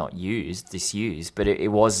disused, but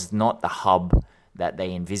it was not the hub that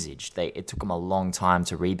they envisaged. It took them a long time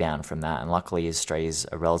to rebound from that, and luckily Australia's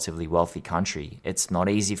a relatively wealthy country. It's not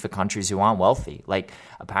easy for countries who aren't wealthy. Like,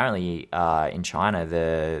 apparently in China,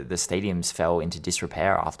 the stadiums fell into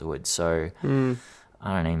disrepair afterwards. So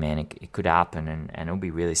I don't know, man. It could happen, and it'll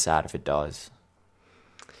be really sad if it does.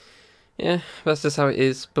 Yeah, that's just how it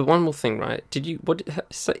is. But one more thing, right? What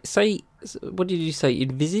did you say?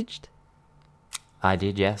 Envisaged? I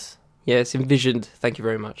did, yes. Yeah, it's envisioned. Thank you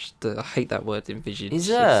very much. I hate that word, envisioned. Is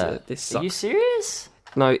it? This sucks. Are you serious?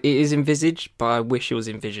 No, it is envisaged, but I wish it was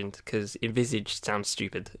envisioned, because envisaged sounds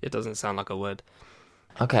stupid. It doesn't sound like a word.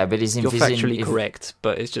 Okay, but is envisioned... You're factually correct,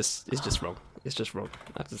 but it's just wrong. It's just wrong.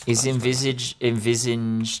 Is envisaged...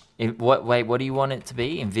 What? Wait, what do you want it to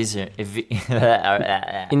be? Envisioned.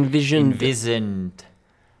 Envisioned.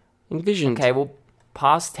 Okay, well,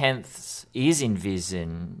 past tense is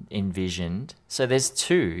envisioned. So there's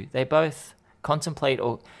two. They both contemplate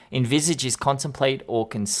or... Envisage is contemplate or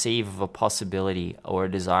conceive of a possibility or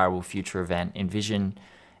a desirable future event. Envision...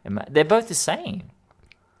 They're both the same.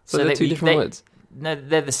 So they're two different words? No,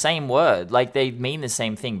 they're the same word. Like, they mean the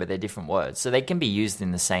same thing, but they're different words. So they can be used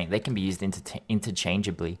in the same... They can be used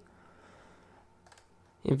interchangeably.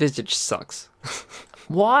 Envisage sucks.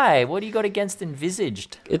 Why? What do you got against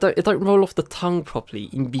envisaged? It don't roll off the tongue properly.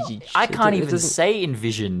 Envisaged. I can't even say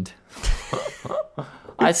envisioned.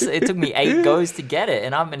 It took me 8 goes to get it,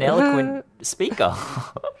 and I'm an eloquent speaker.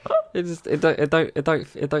 It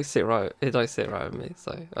don't sit right. It don't sit right with me.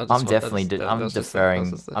 So I'm deferring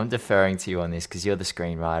to you on this because you're the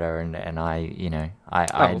screenwriter, and I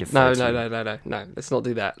defer. No. Let's not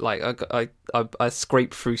do that. Like, I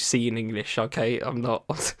scrape through C in English. Okay, I'm not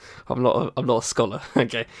a scholar.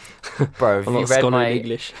 Okay, bro. I'm not a scholar in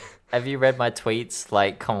English. Have you read my tweets?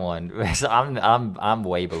 Like, come on, I'm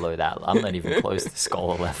way below that. I'm not even close to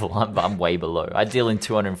scholar level. I'm way below. I deal in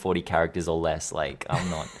 240 characters or less. Like, I'm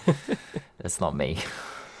not. That's not me.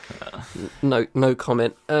 No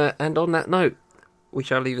comment. And on that note, we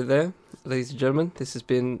shall leave it there, ladies and gentlemen. This has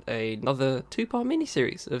been another 2-part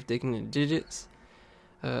mini-series of Digging in Digits.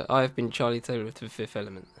 I've been Charlie Taylor with The Fifth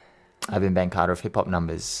Element. I've been Ben Carter of Hip Hop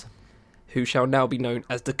Numbers, who shall now be known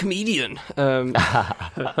as the comedian.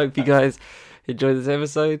 I hope you guys enjoy this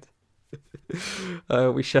episode.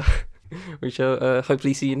 We shall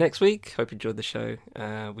hopefully see you next week. Hope you enjoyed the show.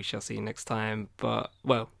 We shall see you next time. But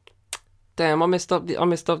damn, I messed up the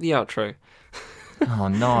outro. Oh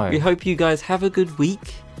no. We hope you guys have a good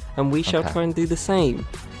week, and we shall try and do the same.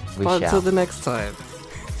 But until the next time,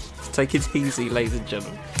 take it easy, ladies and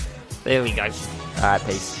gentlemen. There we go. Alright,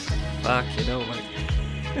 peace. Fuck, you know, mate.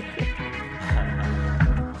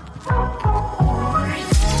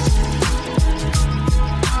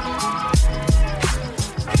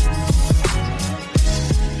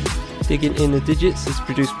 Digging in the Digits is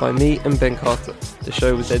produced by me and Ben Carter. The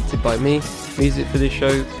show was edited by me. Music for this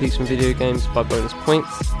show, Peace from Video Games by Bonus Points.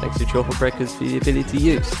 Thanks to Chill Hop Records for the ability to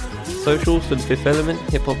use. Socials for The Fifth Element,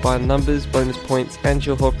 Hip Hop by Numbers, Bonus Points and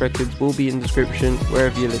Chill Hop Records will be in the description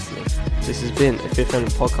wherever you're listening. This has been a Fifth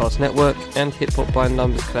Element Podcast Network and Hip Hop by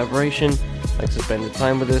Numbers collaboration. Thanks for spending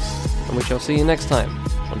time with us, and we shall see you next time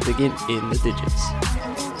on Digging in the Digits.